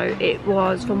Beach, so it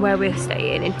was from where we're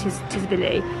staying in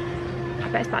Tisvilly. I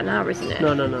bet it's about an hour, isn't it?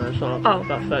 No, it's not. Oh.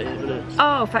 About 38 minutes.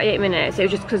 Oh, 38 minutes. It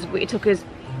was just because it took us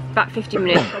about 50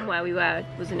 minutes from where we were,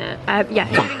 wasn't it? Yeah,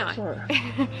 it's really nice.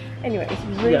 Anyway, it's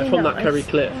really nice. Yeah, from that Kerry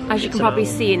Cliff. As you can probably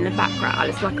see in the background,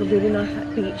 it's like a really nice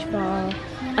beach bar.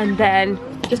 And then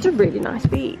just a really nice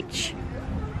beach.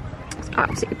 It's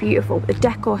absolutely beautiful. The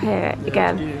decor here,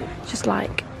 again, it's just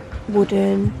like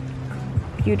wooden,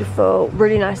 beautiful,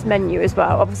 really nice menu as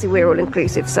well. Obviously we're all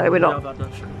inclusive, so we're not...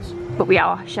 But we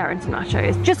are sharing some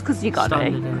nachos, just because you got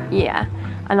to. Yeah.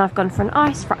 And I've gone for an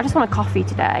iced I just want a coffee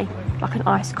today, like an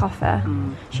iced coffee.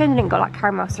 She only didn't got like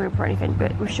caramel syrup or anything,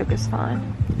 but with sugar's fine.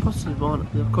 Possibly one,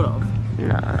 they could have.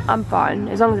 No, I'm fine.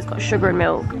 As long as it's got sugar and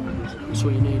milk. That's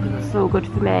all you need, isn't it? It's all good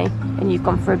for me. And you've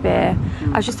gone for a beer.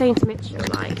 I was just saying to Mitchell,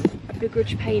 like, I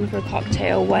begrudge paying for a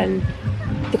cocktail when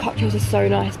the cocktails are so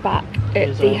nice back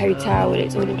at the hotel and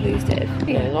it's all inclusive.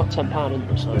 Yeah, like £10, isn't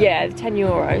it? So. Yeah,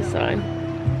 €10, so...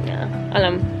 Yeah, and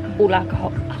I'm all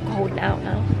alcohol out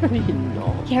now.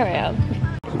 Not. Here I am.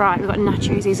 Right, we've got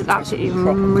nachos. These are absolutely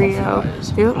unreal.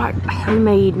 They look like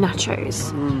homemade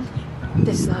nachos.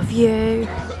 This love you.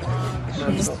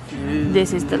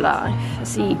 This is the life.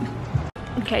 Let's eat.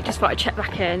 Okay, just thought I'd check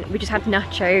back in. We just had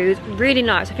nachos. Really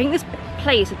nice. I think this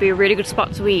place would be a really good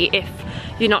spot to eat if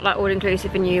you're not like all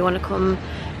inclusive and you want to come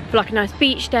for like a nice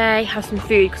beach day, have some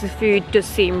food, because the food does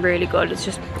seem really good. It's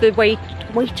just the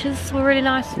waiters were really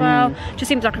nice as well. Just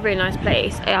seems like a really nice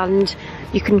place, and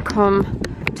you can come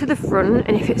to the front,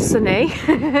 and if it's sunny,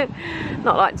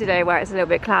 not like today where it's a little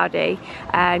bit cloudy,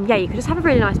 yeah, you could just have a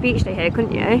really nice beach day here,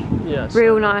 couldn't you? Yeah.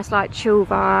 Real nice, like chill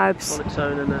vibes. On its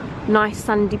own, isn't it? Nice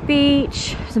sandy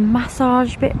beach. There's a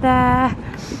massage bit there.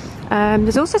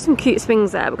 There's also some cute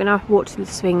swings there. We're gonna have to walk to the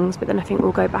swings, but then I think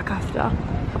we'll go back after.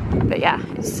 But yeah,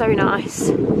 it's so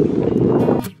nice.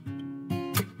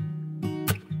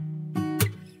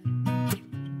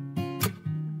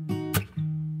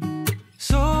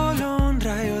 Solo un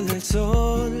rayo del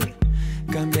sol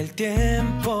cambia el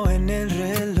tiempo en el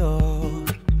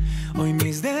reloj. Hoy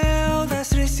mis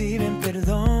deudas reciben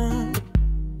perdón.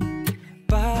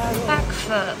 Back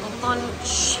for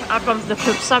lunch. I've gone for the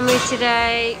club sandwich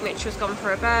today. Mitchell's gone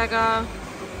for a burger.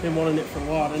 Been wanting it for a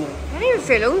while, isn't it? I don't even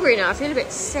feel hungry now. I feel a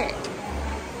bit sick.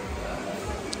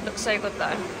 Looks so good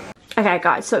though. Okay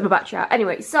guys, so my battery out.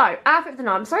 Anyway, so outfit of the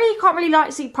night. I'm sorry you can't really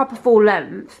like see proper full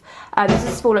length. This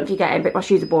is full length you're getting, but my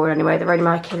shoes are boring anyway. They're only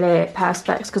my Achilles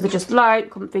perspex because they're just light,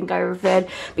 couldn't think everything.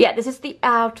 But yeah, this is the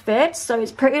outfit. So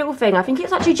it's a pretty little thing. I think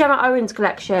it's actually Gemma Owens'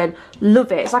 collection.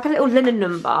 Love it. It's like a little linen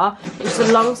number. It's a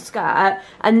long skirt.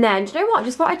 And then, do you know what? I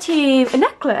just thought I'd team a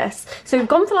necklace. So we've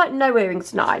gone for like no earrings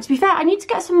tonight. To be fair, I need to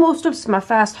get some more studs for my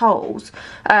first holes.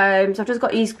 So I've just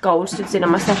got these gold studs in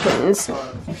on my seconds.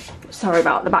 Sorry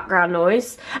about the background background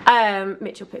noise.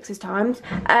 Mitchell picks his times.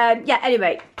 Yeah,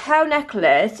 anyway, pearl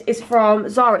necklace is from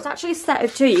Zara. It's actually a set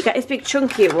of 2. You get this big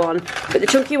chunkier one, but the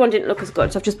chunkier one didn't look as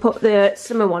good, so I've just put the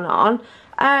slimmer one on.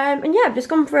 And yeah, I've just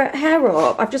gone for a hair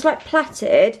up. I've just like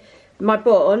plaited my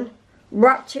bun,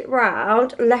 wrapped it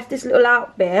round, left this little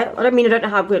out bit. I don't know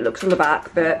how good it looks on the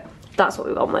back, but that's what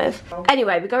we've gone with.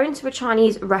 Anyway, we're going to a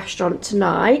Chinese restaurant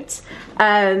tonight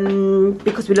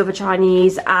because we love a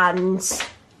Chinese, and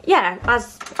yeah,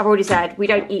 as I've already said, we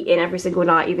don't eat in every single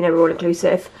night, even though we're all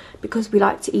inclusive, because we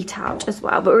like to eat out as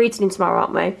well. But we're eating in tomorrow,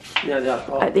 aren't we? Yeah, the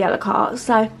other At the a la carte,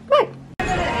 so right.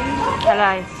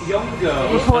 Hello.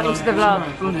 Reporting to the vlog.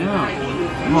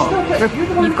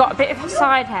 You've got a bit of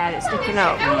side hair that's sticking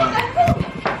up.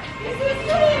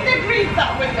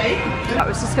 That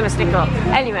was just going to stick up.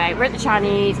 Anyway, we're at the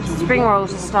Chinese. Spring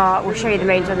rolls to start. We'll show you the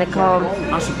mains when they come.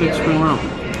 That's a big spring roll.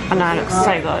 I know, it looks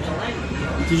so good.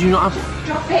 Did you not have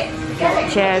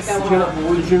it? Cheers. Did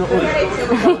you not order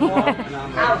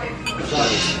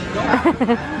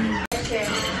it?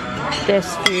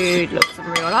 This food looks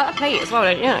unreal. I like the plate as well,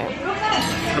 don't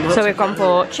you? So we've gone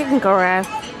for chicken curry,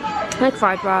 egg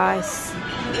fried rice,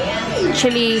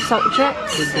 chili salt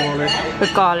chips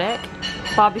with garlic,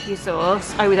 barbecue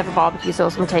sauce. I always have a barbecue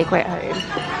sauce on the takeaway at home.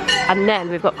 And then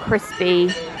we've got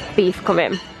crispy beef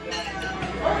coming.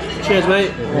 Cheers,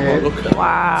 mate. Oh, look at that.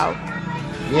 Wow.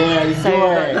 Yeah, it's So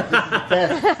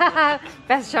good.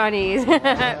 Best Chinese.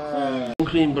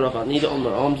 Clean, but I need it on my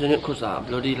arms in it because I'm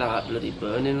bloody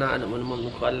burning that. I don't want them on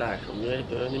the quite like I'm really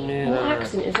burning me. What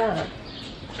accent is that?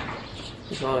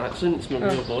 It's not an accent, it's my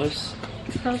real voice.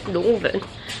 Sounds northern.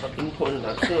 I've been putting an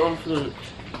accent on for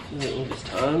all this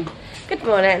time. Good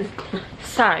morning.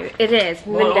 So, it is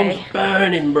My Monday. arm's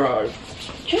burning, bro.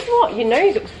 Do you know what? Your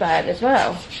nose looks bad as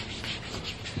well.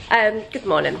 Good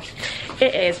morning.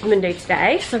 It is Monday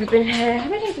today, so we've been here. How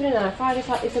many days have we been here now? Friday,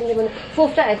 Saturday, Sunday, Monday.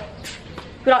 4th day.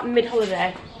 We're like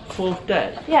mid-holiday. 4th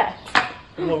day? Yeah.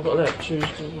 And what we've got there?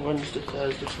 Tuesday, Wednesday,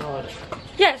 Thursday, Friday.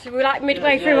 Yeah, so we're like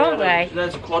midway through, aren't we?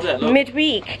 There's a quad there, look.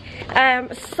 Midweek.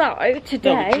 So,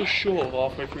 today... No, we're just short of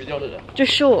halfway through the holiday.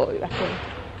 Just short, you reckon?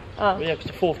 Oh. Well, yeah, because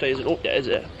the 4th day isn't up yet, is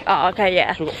it? Oh, okay,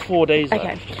 yeah. So we've got 4 days left.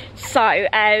 Okay, so,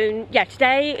 yeah,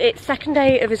 today it's 2nd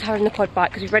day of us having the quad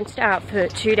bike because we rented it out for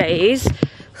 2 days.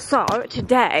 So,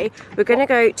 today we're going to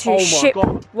go to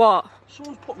God. What?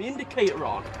 Someone's put my indicator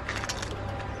on.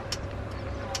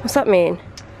 What's that mean?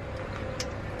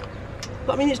 Does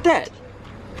that mean it's dead?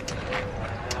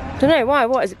 Don't know, why?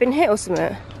 What? Has it been hit or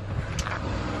something?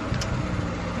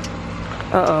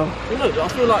 Uh-oh. You know, I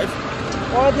feel like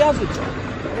why are the hazards on?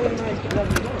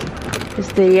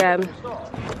 It's the,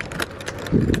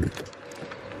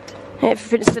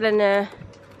 everything's still in there.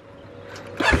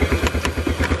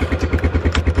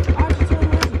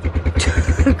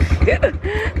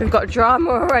 We've got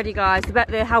drama already, guys. I bet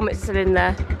the helmet's still in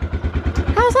there.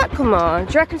 How's that come on?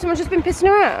 Do you reckon someone's just been pissing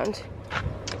around?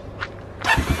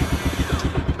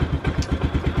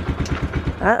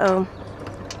 Uh-oh.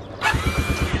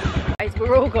 Guys,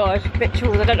 we're all good.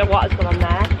 Mitchell, I don't know what has gone on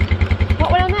there.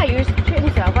 What went on there? You were shooting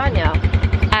yourself, weren't you?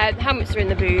 The helmets are in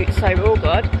the boot, so we're all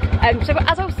good. So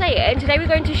as I was saying, today we're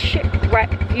going to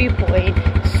Shipwreck viewpoint.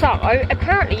 So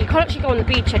apparently you can't actually go on the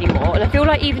beach anymore, and I feel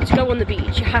like even to go on the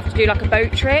beach you have to do like a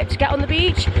boat trip to get on the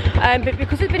beach. But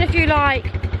because there's been a few like,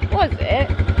 what is it?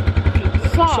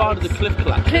 Slides. Side of the cliff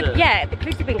collapsing. Yeah, the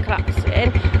cliffs have been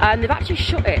collapsing. They've actually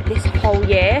shut it this whole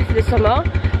year for the summer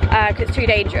because it's too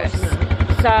dangerous.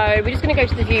 So we're just going to go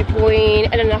to the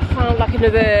viewpoint, and then I found like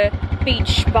another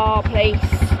beach bar place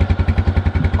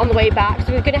on the way back.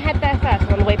 So we're going to head there first,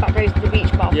 and on the way back goes to the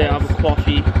beach bar place. Yeah, have a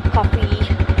coffee. Coffee.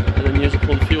 And then use up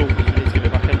all the fuel because we need to give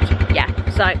it back empty. Yeah,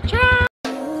 so ciao!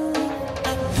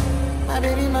 My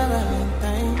baby, my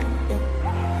Valentine.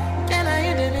 Yeah. Can I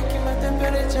hear the making my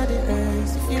temperature the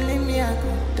rise? If you leave me, I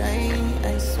could die.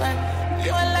 I swear,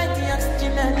 you are like the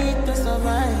oxygen I need to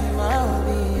survive. I'll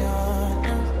be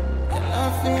honest. Your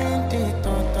love ain't it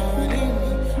totally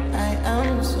me. I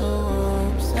am so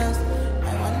obsessed. I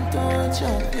want to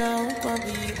chop your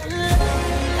body.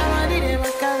 I want it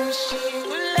ever carry she.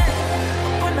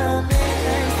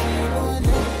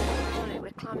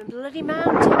 We're climbing bloody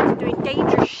mountains, doing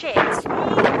dangerous shit.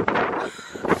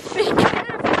 Be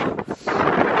careful.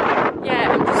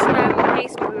 Yeah, I'm just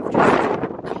basically we've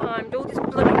just climbed all this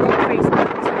bloody rock crazy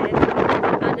mountain,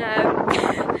 and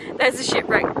there's a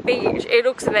Shipwreck beach. It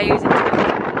looks amazing. But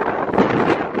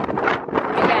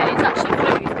yeah, it's actually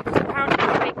closed because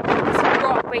apparently this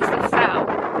rock basically fell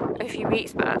a few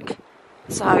weeks back.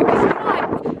 So I feel like,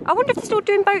 I wonder if they're still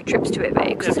doing boat trips to it,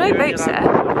 mate, because there's no boats there. 10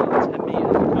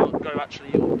 metres, you can't go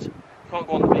actually out. You can't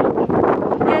go on the beach.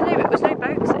 Yeah, no, but there's no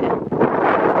boats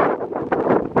there.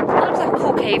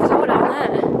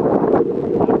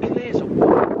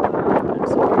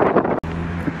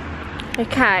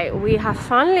 Okay, we have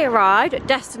finally arrived at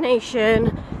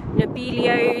destination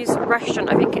Nobilio's restaurant,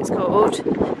 I think it's called.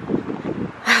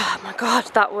 Oh my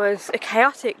god, that was a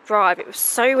chaotic drive. It was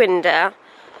so windy. I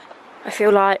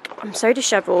feel like I'm so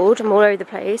dishevelled. I'm all over the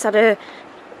place. I had a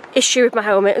issue with my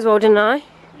helmet as well, didn't I?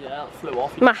 Yeah, it flew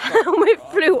off. My helmet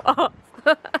flew off.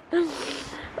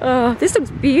 Oh, this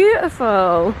looks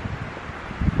beautiful.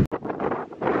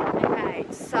 Okay,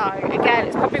 so again,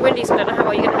 it's probably windy, so I don't know how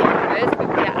well you're going to hear us, but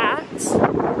we're at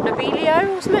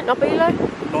Nobilio, wasn't it? Nobilio?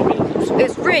 It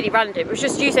was really random. It was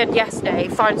just, you said yesterday,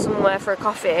 find somewhere for a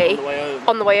coffee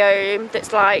on the way home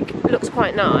that's like, looks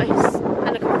quite nice. And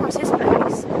I come across his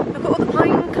place. Look at all the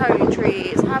pine cone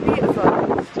trees, how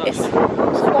beautiful. It's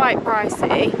quite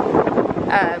pricey.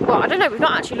 Well, I don't know, we've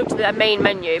not actually looked at their main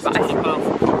menu, but I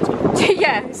think,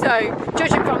 yeah, so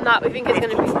judging from that, we think it's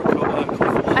going to be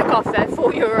a coffee,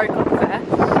 €4 coffee.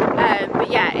 But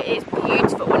yeah, it's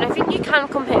beautiful, and I think you can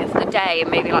come here for the day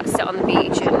and maybe like sit on the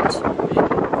beach,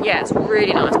 and yeah, it's a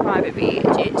really nice private beach.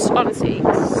 It's honestly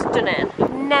stunning.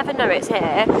 Never know it's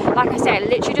here. Like I say, I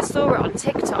literally just saw it on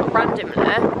TikTok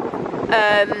randomly,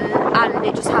 and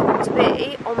it just happened to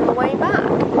be on the way back.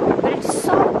 But it's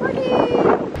so pretty.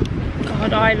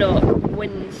 God, I look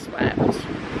windswept.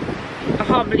 I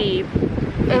can't believe.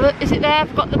 Is it there?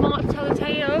 I've got the mark to tell the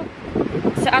tale.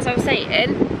 So as I was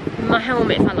saying, my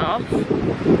helmet fell off,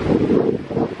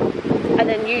 and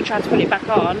then you tried to put it back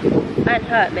on and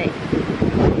hurt me.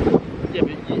 Yeah,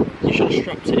 but you should have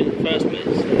strapped it in the first place,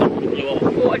 and then it blew off.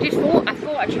 Well, I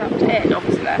thought I strapped it in,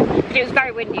 obviously, but it was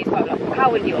very windy as well. Like,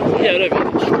 how windy was it? Yeah, no,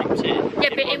 but you strapped it in. Yeah,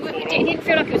 but it didn't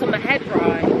feel like it was on my head,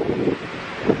 right?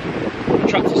 The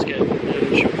tractor skid,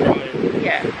 it should fry.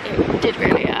 Yeah, it did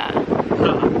really, yeah.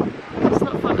 It's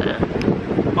not fun, is it?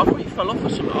 I thought you fell off or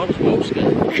something. I was well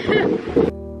scared.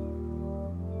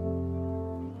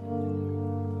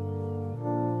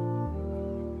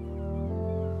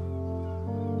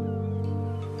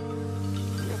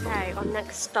 Okay, our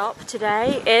next stop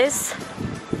today is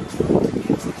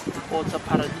Porto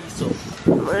Paradiso.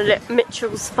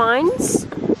 Mitchell's Finds. It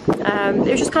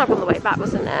was just kind of on the way back,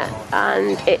 wasn't it?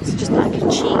 And it's just like a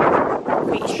cheap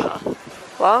beach bar.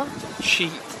 What?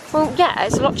 Cheap. Well, yeah,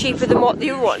 it's a lot cheaper than what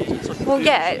the other one. Well,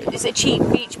 yeah, it's a cheap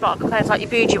beach bar compared to like your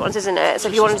bougie ones, isn't it? So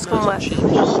if you want to just come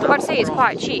with, I'd say it's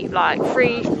quite cheap, like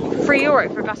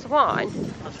 €3 for a glass of wine.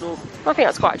 I think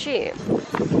that's quite cheap.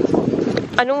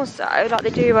 And also, like they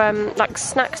do like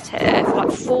snacks here for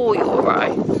like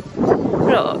 €4.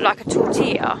 Look, like a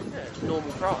tortilla.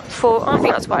 Normal price. I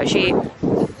think that's quite cheap.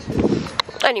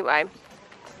 Anyway,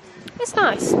 it's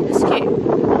nice. It's cute. I'm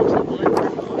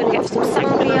gonna get some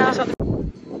sangria.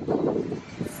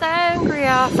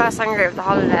 Sangria, first sangria of the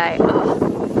holiday.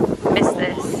 Oh, miss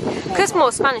this. Because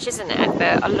more Spanish, isn't it?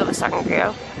 But I love a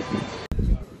sangria.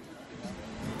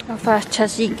 Our first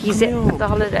tzatziki zip of the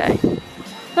holiday.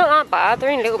 Not that bad.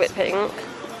 They're only a little bit pink.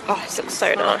 Oh, this looks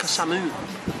so nice. Like a salmon.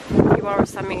 You are a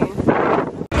salmon.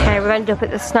 Okay, we've ended up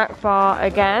at the snack bar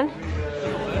again.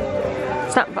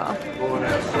 Snack bar.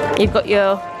 You've got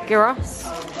your gyros.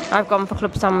 I've gone for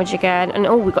club sandwich again, and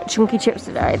oh, we've got chunky chips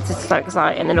today. It's just so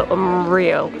exciting. They look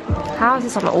unreal. How is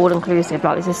this on all inclusive?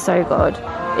 Like, this is so good.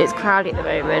 It's crowded at the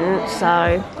moment,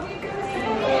 so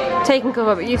taking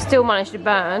cover, but you've still managed to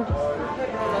burn.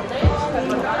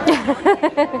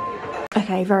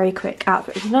 Okay, very quick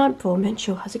outfit of the night before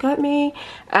Mitchell has a go at me.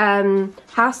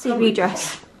 How's CV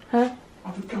dress? Huh?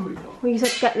 Well, you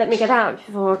said let me get out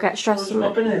before I get stressed.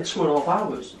 I've been here 2.5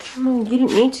 hours. Well, you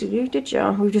didn't need to, did you?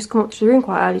 We've just come up to the room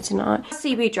quite early tonight.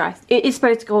 CB dress. It is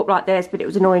supposed to go up like this, but it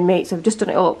was annoying me, so I've just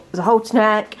done it up. There's a halter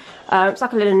neck. It's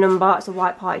like a little number. It's a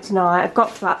white party tonight. I've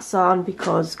got flats on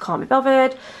because can't be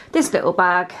bothered. This little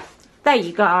bag. There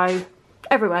you go.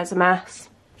 Everywhere's a mess.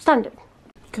 Standard.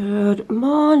 Good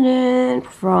morning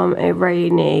from a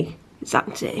rainy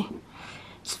Zante.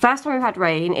 It's the first time we've had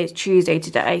rain. It's Tuesday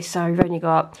today, so we've only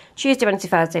got Tuesday, Wednesday,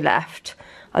 Thursday left,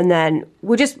 and then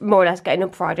we're just more or less getting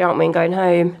up Friday, aren't we, and going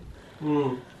home.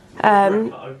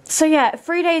 So yeah,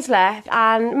 3 days left,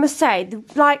 and I must say,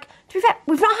 like, to be fair,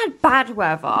 we've not had bad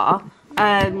weather.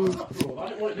 I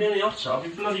don't want it being any hotter. I'll be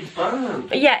bloody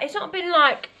burned. Yeah, it's not been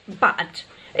like bad.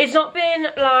 It's not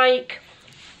been like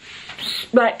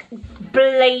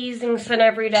blazing sun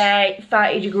every day,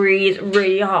 30 degrees,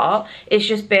 really hot. It's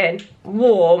just been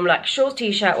warm, like short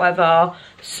t-shirt weather,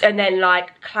 and then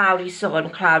like cloudy sun,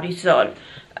 which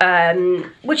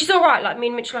is all right. Like, me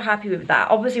and Mitchell are happy with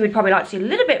that. Obviously, we'd probably like to see a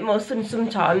little bit more sun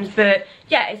sometimes, but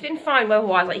yeah, it's been fine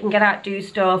weather-wise. Like, you can get out, do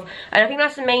stuff, and I think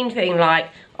that's the main thing. Like,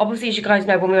 obviously, as you guys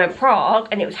know, when we went Prague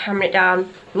and it was hammering it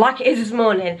down like it is this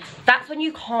morning, that's when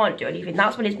you can't do anything.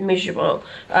 That's when it's miserable.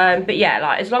 But yeah,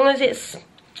 like, as long as it's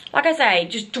like I say,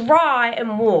 just dry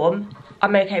and warm.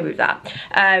 I'm okay with that.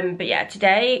 But yeah,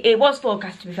 today, it was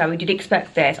forecast to be fair, we did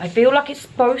expect this. I feel like it's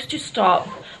supposed to stop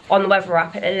on the weather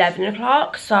app at 11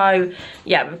 o'clock. So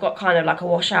yeah, we've got kind of like a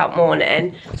washout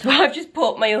morning. So I've just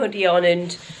put my hoodie on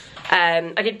and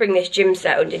I did bring this gym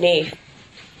set underneath.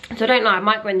 So I don't know, I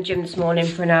might go in the gym this morning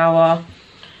for an hour.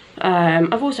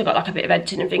 I've also got like a bit of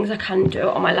editing and things I can do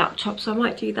on my laptop, so I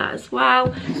might do that as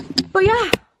well. But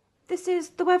yeah, this is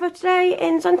the weather today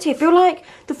in Zante. I feel like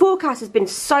the forecast has been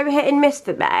so hit and miss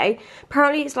for me.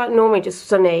 Apparently it's like normally just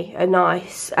sunny and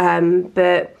nice,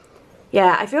 but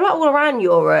yeah, I feel like all around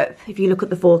Europe, if you look at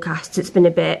the forecast, it's been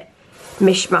a bit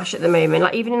mishmash at the moment.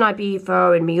 Like even in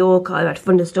Ibiza and Mallorca, I've had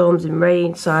thunderstorms and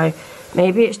rain, so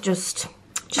maybe it's just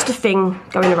a thing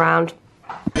going around.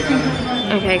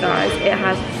 Okay guys, it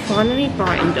has finally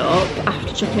brightened up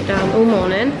after chucking it down all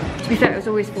morning. To be fair, it was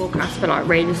always forecast for like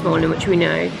rain this morning, which we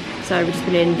know. So we've just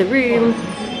been in the room.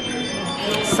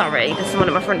 Sorry, there's someone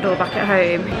at my front door back at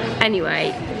home.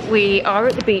 Anyway, we are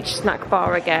at the beach snack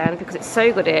bar again because it's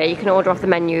so good here. You can order off the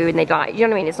menu and they like, you know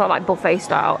what I mean? It's not like buffet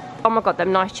style. Oh my god,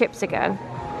 them nice chips again.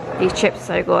 These chips are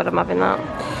so good, I'm having that.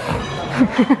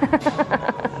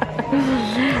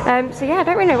 So yeah, I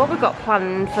don't really know what we've got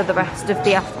planned for the rest of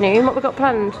the afternoon. What we've got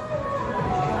planned?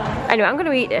 Anyway, I'm going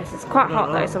to eat this. It's quite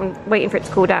hot though, so I'm waiting for it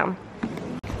to cool down.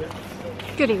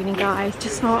 Good evening guys,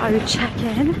 just thought I would check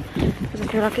in because I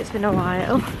feel like it's been a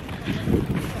while.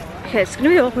 Okay, it's going to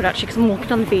be awkward actually because I'm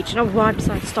walking on the beach. I don't know why I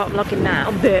decided to start vlogging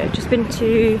now, but just been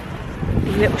to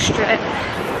the little strip.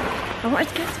 I wanted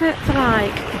to get to it for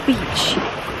like the beach.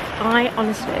 I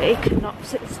honestly could not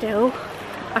sit still.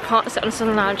 I can't sit on a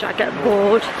sun lounge, I get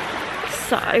bored.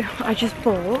 So I just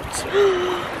bought,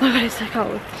 oh my god, it's so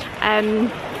cold.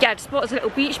 Yeah, I just bought us a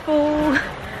little beach ball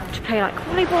to play like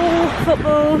volleyball,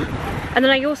 football. And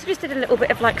then I also just did a little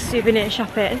bit of like souvenir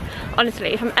shopping.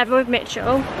 Honestly, if I'm ever with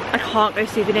Mitchell, I can't go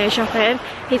souvenir shopping.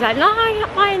 He's like, no, you're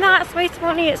not buying that, it's a waste of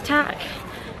money, it's tack.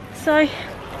 So I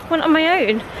went on my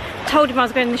own. Told him I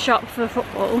was going to the shop for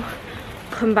football.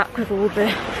 Come back with all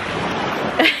the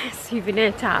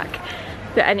souvenir tack.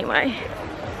 But anyway,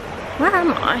 where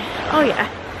am I? Oh yeah,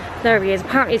 there he is.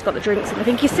 Apparently he's got the drinks and I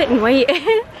think he's sitting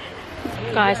waiting.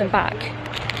 Guys, I'm back.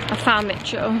 I found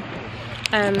Mitchell.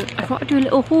 I thought I'd do a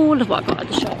little haul of what I got at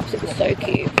the shops. It was so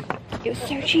cute. It was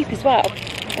so cheap as well.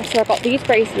 And so I got these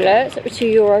bracelets that were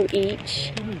 €2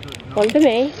 each. One for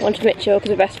me, one for Mitchell because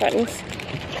we're best friends.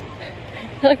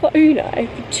 And I got Uno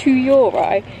for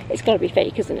 €2. It's got to be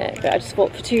fake, isn't it? But I just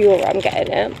thought for €2 I'm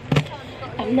getting it.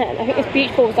 And then I think this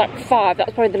beach ball was like £5. That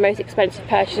was probably the most expensive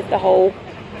purchase of the whole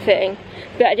thing.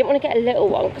 But I didn't want to get a little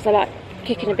one because I like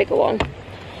kicking a bigger one.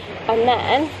 And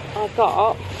then I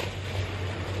got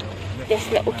this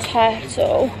little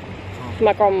turtle for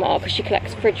my grandma because she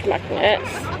collects fridge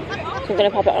magnets. So I'm going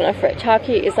to pop it on her fridge. How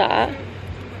cute is that?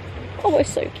 Oh,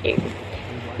 it's so cute.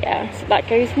 Yeah, so that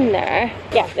goes in there.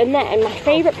 Yeah, and then my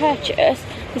favourite purchase,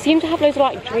 they seem to have loads of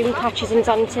like dream catchers in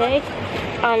Zante.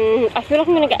 And I feel like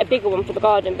I'm going to get a bigger one for the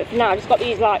garden, but for now I just got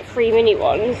these like 3 mini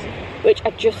ones, which I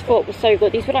just thought were so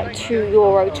good. These were like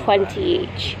 €2.20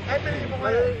 each.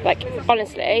 Like,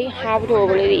 honestly, how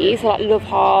adorable are these? They're like love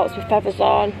hearts with feathers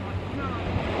on.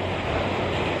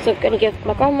 So I'm going to give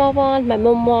my grandma one, my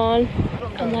mum one,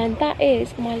 and then that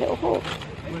is my little haul.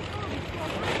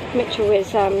 Mitchell is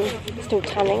still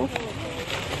tanning.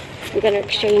 We're going to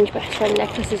exchange best friend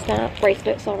necklaces now.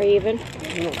 Bracelets, sorry, even.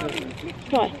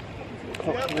 Why?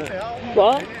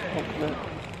 What?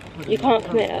 You can't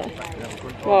commit?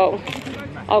 Well,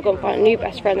 I'll go and find a new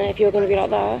best friend then if you're going to be like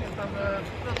that.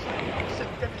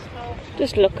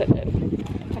 Just look at them.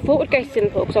 I thought we'd go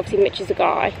simple because obviously Mitch is a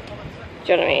guy.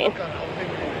 Do you know what I mean?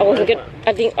 I wasn't good.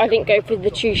 I didn't go for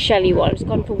the true Shelly one. I've just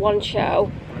gone for one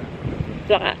shell,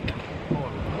 black.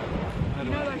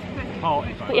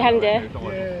 Put your hand here.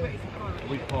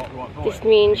 This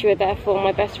means you are therefore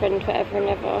my best friend forever and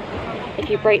ever. If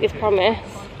you break this promise,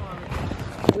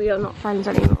 we are not friends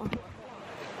anymore.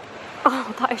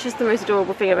 Oh, that is just the most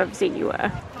adorable thing I've ever seen you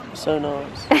wear. So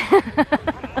nice.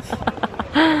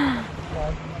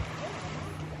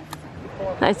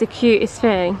 That is the cutest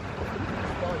thing.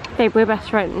 Babe, we're best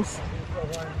friends.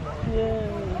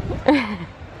 Yeah.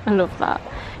 I love that.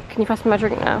 Can you pass me my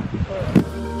drink now?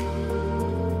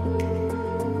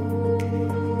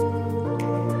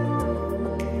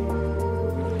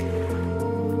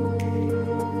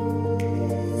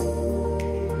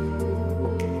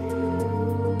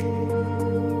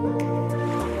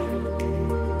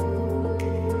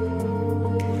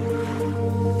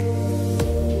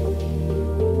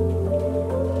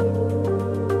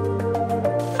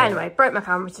 Anyway, broke my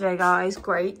camera today, guys.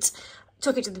 Great.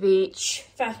 took it to the beach.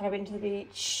 First time I've been to the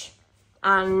beach.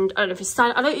 And I don't know if it's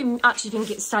sand. I don't even actually think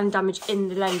it's sand damage in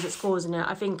the lens that's causing it.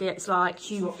 I think it's like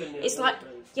it's like,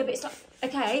 yeah, but it's like,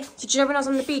 okay. So do you know when I was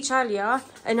on the beach earlier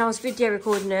and I was video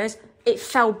recording this, it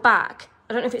fell back.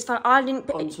 I don't know if it's like I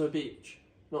didn't. Onto a beach,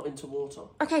 not into water.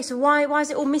 Okay, so why is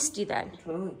it all misty then?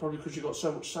 I don't know. Probably because you've got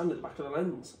so much sand at the back of the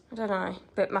lens. I don't know,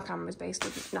 but my camera's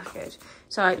basically knackered.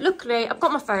 So luckily I've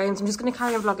got my phones. I'm just going to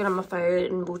carry on vlogging on my phone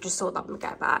and we'll just sort that when we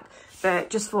get back.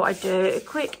 But just thought I'd do a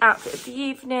quick outfit of the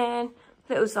evening.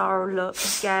 Little Zara look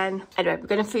again. Anyway, we're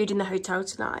going to food in the hotel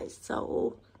tonight,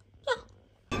 so yeah.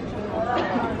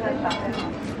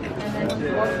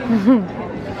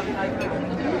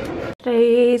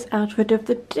 Today's outfit of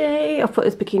the day. I've put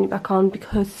this bikini back on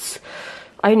because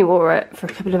I only wore it for a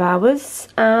couple of hours,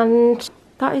 and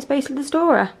that is basically the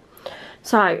story.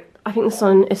 So I think the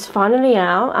sun is finally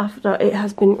out after it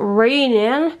has been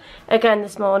raining again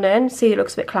this morning. See, it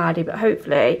looks a bit cloudy, but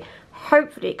hopefully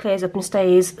it clears up and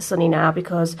stays sunny now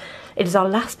because it is our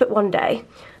last but one day.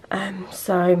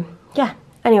 So yeah,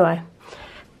 anyway,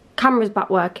 camera's back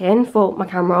working. Thought my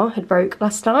camera had broke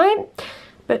last night,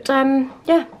 but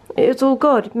yeah, it was all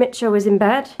good. Mitchell was in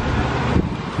bed.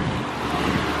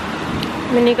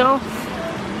 Mini golf.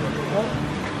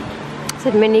 I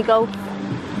said mini golf.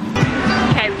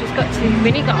 Okay, we've just got to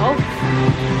mini golf.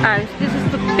 This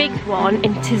is the big one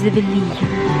in Tizavili.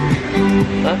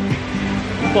 Huh?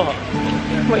 What?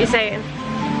 What are you saying?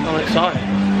 I'm excited.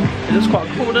 It looks quite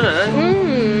cool, doesn't it?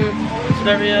 It's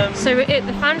very So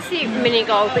the fancy mini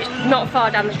golf, it's not far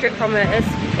down the strip from us.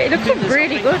 It looks a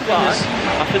really good one.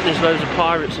 I think there's loads of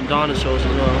pirates and dinosaurs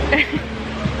as well.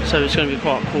 So it's going to be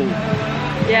quite cool.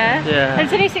 Yeah? Yeah. And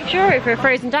it's only €6 for a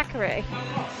frozen daiquiri,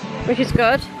 which is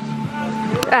good.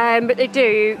 But they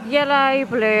do yellow,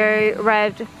 blue,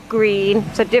 red, green,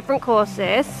 so different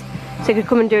courses. So you could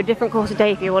come and do a different course a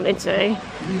day if you wanted to.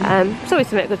 It's always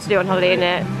something good to do on holiday, isn't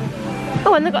it?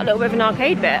 Oh, and they've got a little bit of an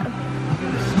arcade bit.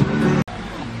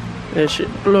 Yeah,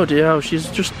 bloody hell, she's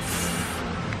just...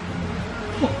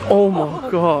 Oh my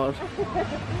god.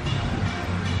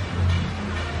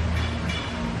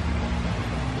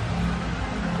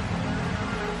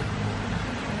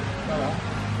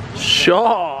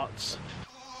 Shots!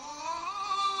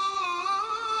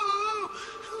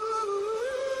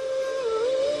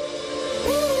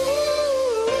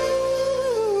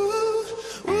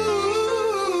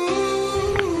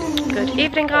 Good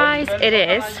evening, guys. It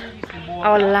is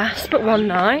our last but one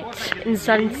night in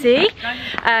Zante.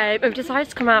 We've decided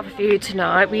to come out for food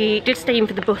tonight. We did stay in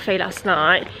for the buffet last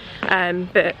night,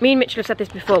 but me and Mitchell have said this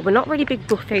before, we're not really big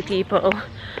buffet people.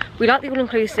 We like the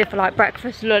all-inclusive for like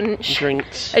breakfast, lunch,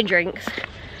 drinks. And drinks.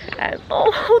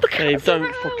 Oh, the cats Babe, don't are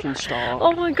out. fucking start.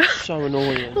 Oh my god. So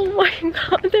annoying. Oh my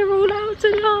god, they're all out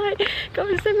tonight.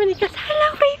 Got so many cats.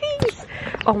 Hello, babies.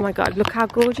 Oh my god, look how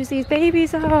gorgeous these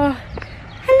babies are.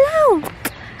 Hello.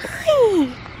 Hi.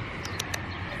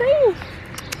 Hi.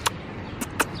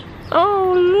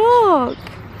 Oh, look.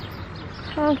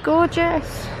 How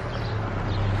gorgeous.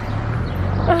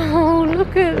 Oh,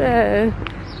 look at them.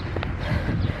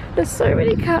 There's so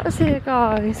many cats here,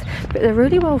 guys. But they're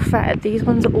really well fed. These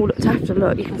ones are all looked after.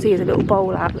 Look, you can see there's a little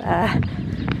bowl out there.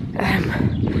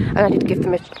 And I did give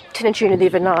them a tin of tuna the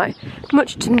other night,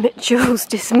 much to Mitchell's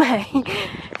dismay.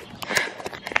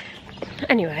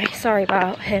 Anyway, sorry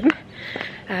about him.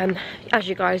 As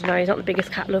you guys know, he's not the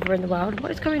biggest cat lover in the world.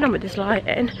 What is going on with this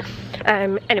lighting?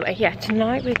 Anyway, yeah,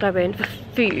 tonight we're going for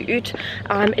food.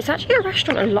 It's actually a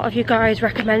restaurant a lot of you guys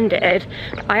recommended.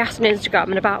 I asked on Instagram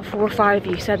and about 4 or 5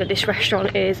 of you said that this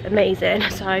restaurant is amazing.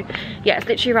 So yeah, it's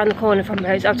literally around the corner from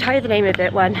us. I'll tell you the name of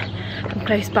it when I'm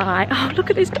close by. Oh, look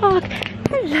at this dog.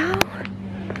 Hello.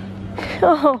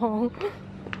 Oh.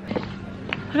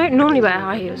 I don't normally wear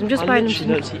high heels. I'm just wearing them.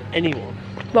 I don't see anyone.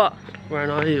 What? Wearing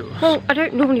high heels. Well, I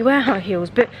don't normally wear high heels,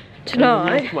 but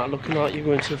tonight... Come out looking like you're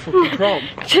going to a fucking prom.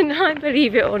 Tonight,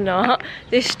 believe it or not,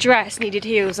 this dress needed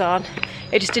heels on.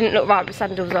 It just didn't look right with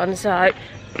sandals on, so...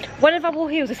 When have I wore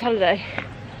heels this holiday?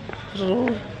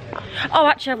 Oh,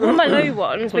 actually, I've worn my low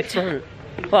ones, but...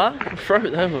 What? We'll throw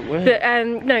them, haven't we? But,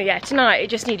 no, yeah, tonight it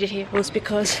just needed heels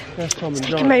because... There's Tom and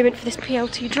take a John. moment for this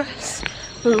PLT dress.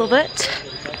 Love it.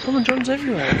 Tom and John's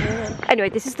everywhere. Yeah. Anyway,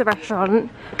 this is the restaurant.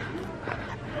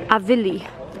 Avli.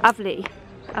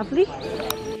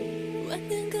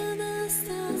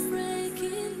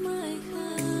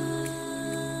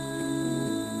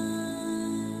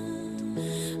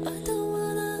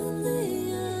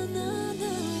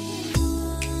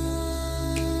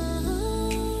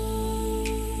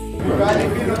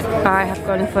 I have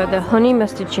gone for the honey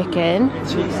mustard chicken,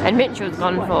 and Mitchell's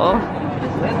gone for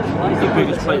The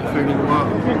biggest plate of food in the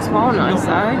world. looks well nice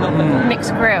though.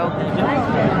 Mixed grill,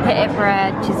 pita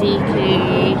bread,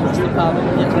 tzatziki,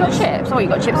 chips. Oh, you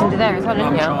got chips into there as well,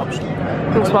 didn't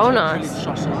you? Looks well nice.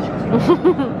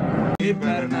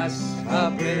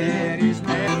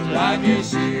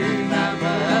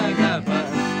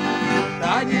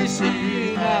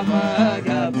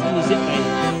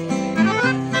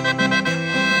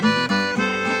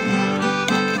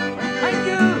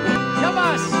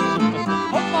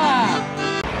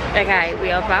 Okay, we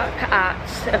are back at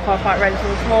a car park rental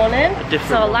this morning.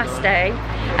 So our last day.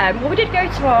 Well, we did go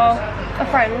to our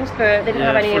friends, but they didn't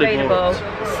have any available.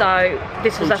 So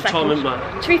this was our second.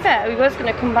 To be fair, we was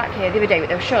going to come back here the other day, but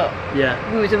they were shut. Yeah.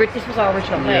 This was our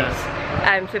original place.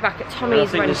 So we're back at Tommy's.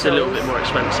 I think this is a little bit more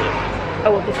expensive.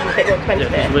 Oh, well, this is a bit more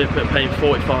expensive. Yeah, because we're paying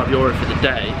 €45 for the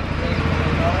day.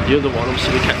 The other one,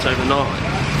 obviously, we kept overnight.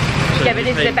 So yeah, but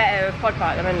this is a better quad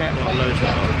park than, isn't it? Not loads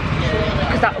better.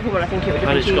 Because that other one, I think it would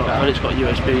have been cheaper. And it's got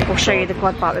USB. We'll show you the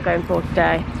quad park we're going for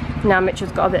today. Now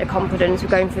Mitchell's got a bit of confidence. We're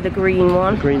going for the green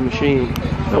one. The green machine.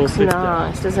 Looks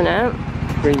nice, doesn't it?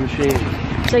 Green machine.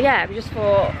 So yeah, we just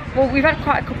thought, well, we've had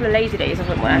quite a couple of lazy days,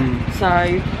 haven't we?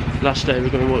 So last day we're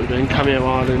going to, what we're doing, Cameo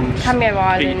Island,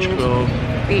 Beach Club,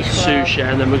 sushi,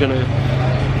 and then we're going to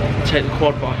take the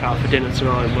quad bike out for dinner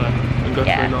tonight and go for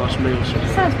a nice meal.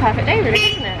 Sounds perfect day, really,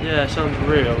 doesn't it? Yeah, it sounds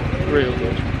real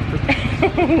good.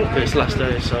 But it's last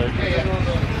day, so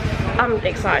I'm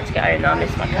excited to get home now. I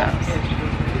miss my cats.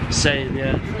 Same,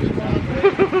 yeah.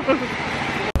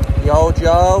 Yo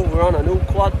Joe, we're on a new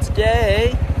quad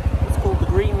today. It's called the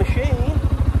Green Machine.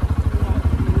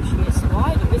 It's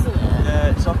wider, isn't it?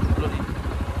 Yeah, it's like a bloody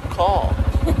car.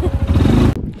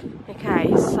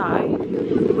 Okay,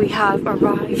 so we have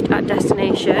arrived at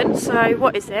destination. So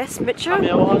what is this, Mitchell?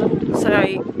 Cameo Island.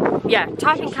 So yeah,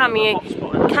 type in Cameo. Is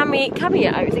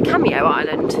it Cameo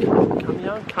Island?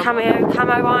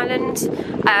 Camo Island.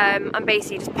 And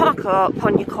basically just park up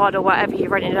on your quad or whatever you're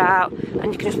renting it out,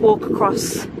 and you can just walk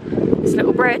across this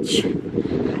little bridge.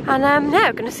 And now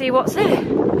we're gonna see what's there.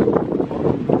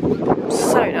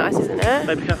 So nice, isn't it?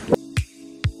 Maybe careful.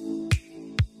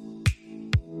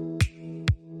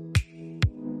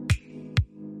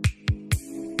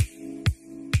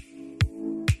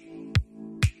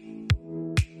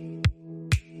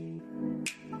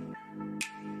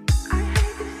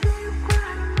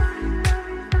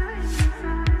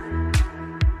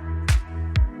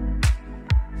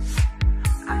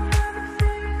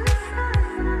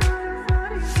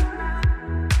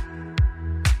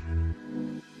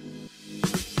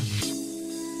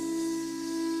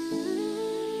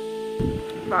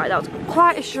 Right, that was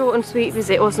quite a short and sweet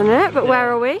visit, wasn't it? But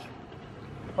where are we?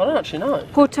 I don't actually know.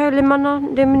 Porto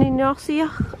Liminosia?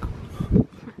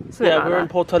 Yeah, we're in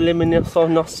Porto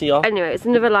Liminosia. Anyway, it's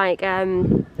another like it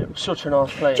was such a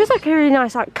nice place. just like a really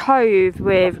nice like cove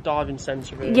with like a diving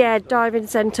centre really. Yeah, diving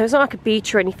centre. It's not like a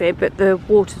beach or anything, but the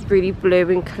water's really blue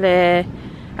and clear.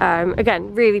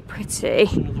 Again, really pretty.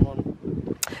 Another one.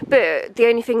 But the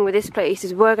only thing with this place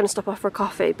is we're going to stop off for a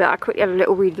coffee, but I quickly had a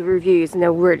little read of the reviews and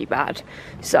they're really bad.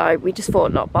 So we just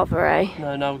thought not bother, eh?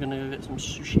 No, now we're going to go get some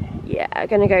sushi. Yeah, we're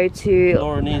going to go to...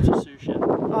 Laura needs a sushi.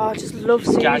 Oh, I just love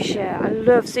sushi. I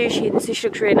love sushi and the sushi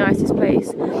looks really nice, this place.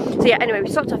 So yeah, anyway, we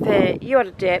stopped off here. You had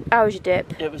a dip. How was your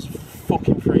dip? It was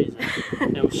fucking freezing.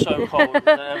 It was so cold and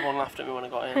then everyone laughed at me when I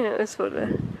got in. Yeah, it was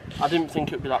funny. I didn't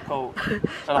think it would be that cold. And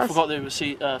I forgot that it was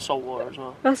salt water as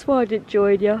well. That's why I didn't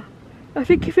join you. I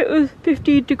think if it was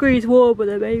 15 degrees warmer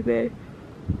then maybe.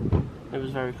 It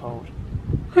was very cold.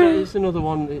 Yeah, it's another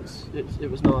one,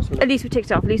 it was nice. At least we ticked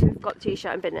it off, at least we've got the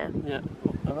t-shirt and been there. Yeah,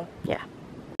 whatever. Yeah.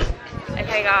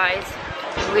 Okay guys,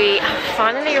 we have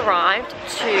finally arrived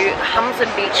to Hampton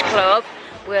Beach Club,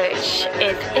 which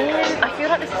is in, I feel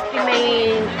like this is the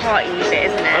main party bit,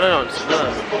 isn't it? I don't know.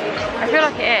 I feel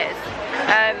like it is.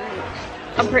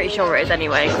 I'm pretty sure it is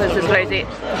anyway, because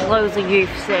there's loads of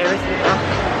youths here, isn't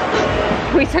there?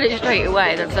 We said it straight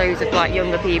away, there's loads of like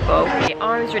younger people.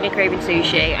 I was really craving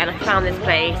sushi and I found this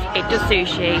place. It does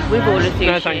sushi, we've ordered sushi.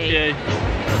 No, thank you.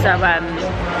 So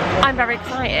I'm very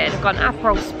excited. I've got an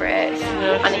Aperol Spritz.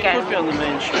 Yeah, and again, it could be on the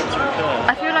main street to be fair.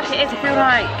 I feel like it is. I feel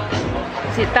like,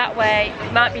 see, that way,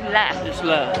 it might be left. It's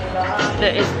left.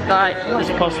 That is like,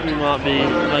 This possibly might be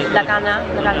like,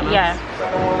 Lagana, yeah.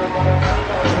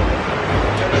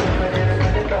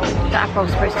 The Aperol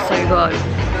Spritz is so good.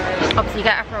 Obviously you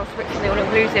get Aperol Spritz on the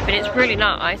all-inclusive and it's really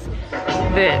nice,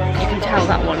 but you can tell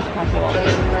that one's proper one.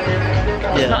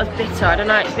 It's not as bitter, I don't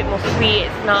know, it's a bit more sweet,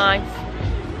 it's nice.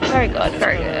 Very good,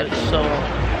 very good. So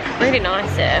really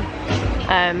nice here.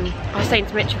 I was saying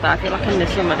to Mitchell that I feel like in the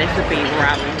summer this would be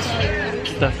around.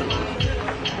 Definitely.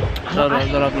 They'll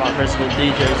have like resident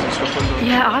DJs and stuff like that.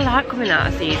 Yeah, I like coming out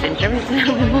of season. Do you ever think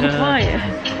it'll be more quiet?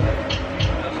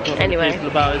 Anyway,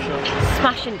 about it, so.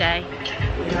 smashing day.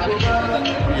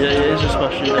 Yeah, it is a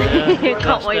smashing day. Yeah.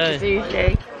 Can't wait for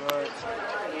sushi.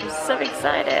 I'm so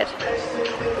excited.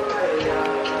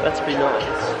 Better be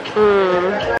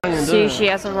nice. Sushi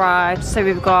has arrived, so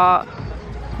we've got.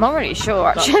 I'm not really sure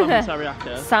actually. That's salmon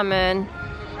teriyaki. Salmon.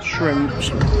 Shrimp.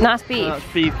 Nice beef. That's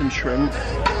beef and shrimp.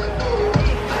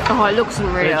 Oh, it looks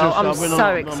unreal. I'm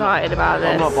so excited about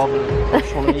this. I'm not bothered. I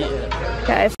just want to eat it.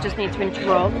 Okay, just need to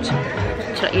interrupt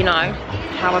to let you know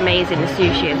how amazing the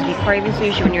sushi is. If you're craving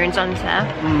sushi when you're in Zante,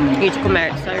 you need to come here,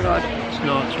 it's so good. It's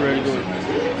really good.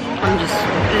 I'm just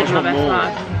living my best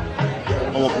life.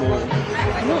 I want more.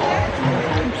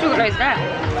 I'm sure those there.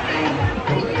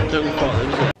 Don't we thought it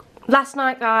was it? Last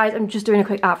night, guys, I'm just doing a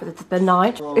quick outfit for the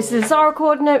night. This is our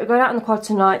coordinate. We're going out on the quad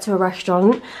tonight to a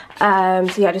restaurant. So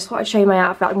yeah, I just thought I'd show you my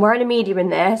outfit. I'm wearing a medium in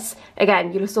this.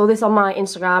 Again, you'll have saw this on my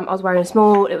Instagram. I was wearing a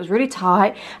small. It was really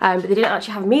tight, but they didn't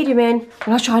actually have a medium in when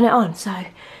I was trying it on. So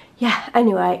yeah,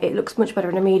 anyway, it looks much better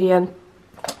in a medium.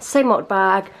 Same old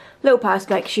bag, little pair of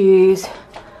spec shoes.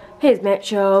 Here's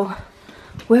Mitchell.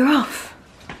 We're off.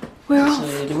 We're off.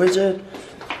 See the wizard.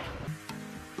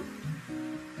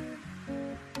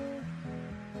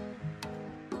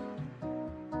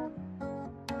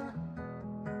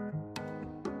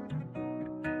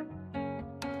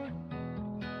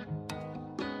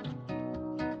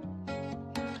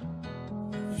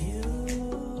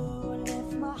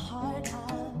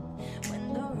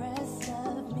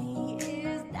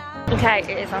 Okay,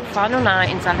 it is our final night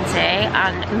in Zante,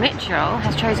 and Mitchell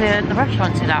has chosen the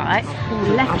restaurant tonight. I've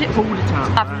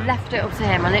left it up to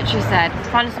him. I literally said,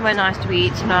 find us somewhere nice to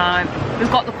eat tonight.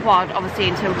 We've got the quad, obviously,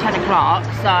 until 10 o'clock,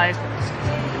 so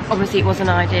obviously it was an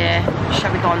idea.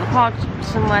 Shall we go on the quad,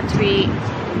 somewhere to eat?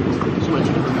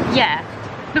 Yeah,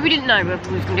 but we didn't know we was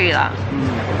going to do that,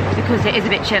 because it is a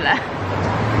bit chilly.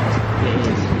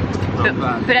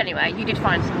 But anyway, you did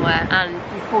find somewhere, and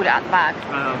you pulled it out the bag.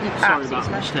 Sorry about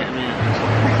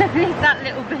that. Leave that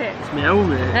little bit. It's my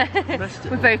helmet.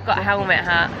 We've both got a helmet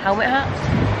hat. Helmet hat?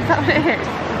 Is that what it is?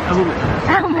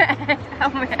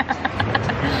 Helmet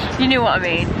hat. You knew what I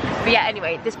mean. But yeah,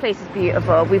 anyway, this place is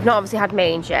beautiful. We've not obviously had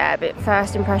mains yet, but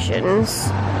first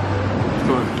impressions,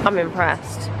 I'm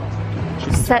impressed.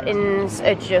 Settings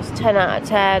are just 10 out of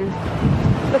 10.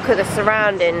 Look at the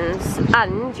surroundings,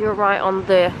 and you're right on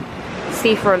the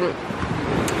seafront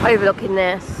overlooking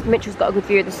this. Mitchell's got a good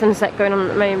view of the sunset going on at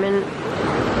the moment.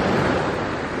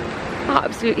 Oh,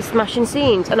 absolutely smashing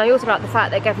scenes. And I also like the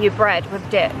fact they gave you bread with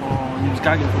dip. Oh, you was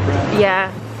gagging for bread. Yeah,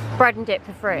 bread and dip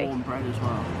for free. Warm bread as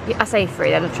well. Yeah, I say free,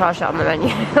 they'll charge that on the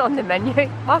menu. On the menu.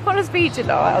 I can't speak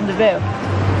tonight on the bill.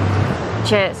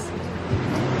 Cheers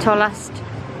to our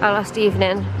last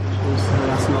evening. Cheers to the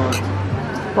last night.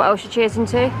 What else you cheersing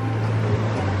to?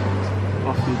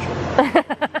 Our future.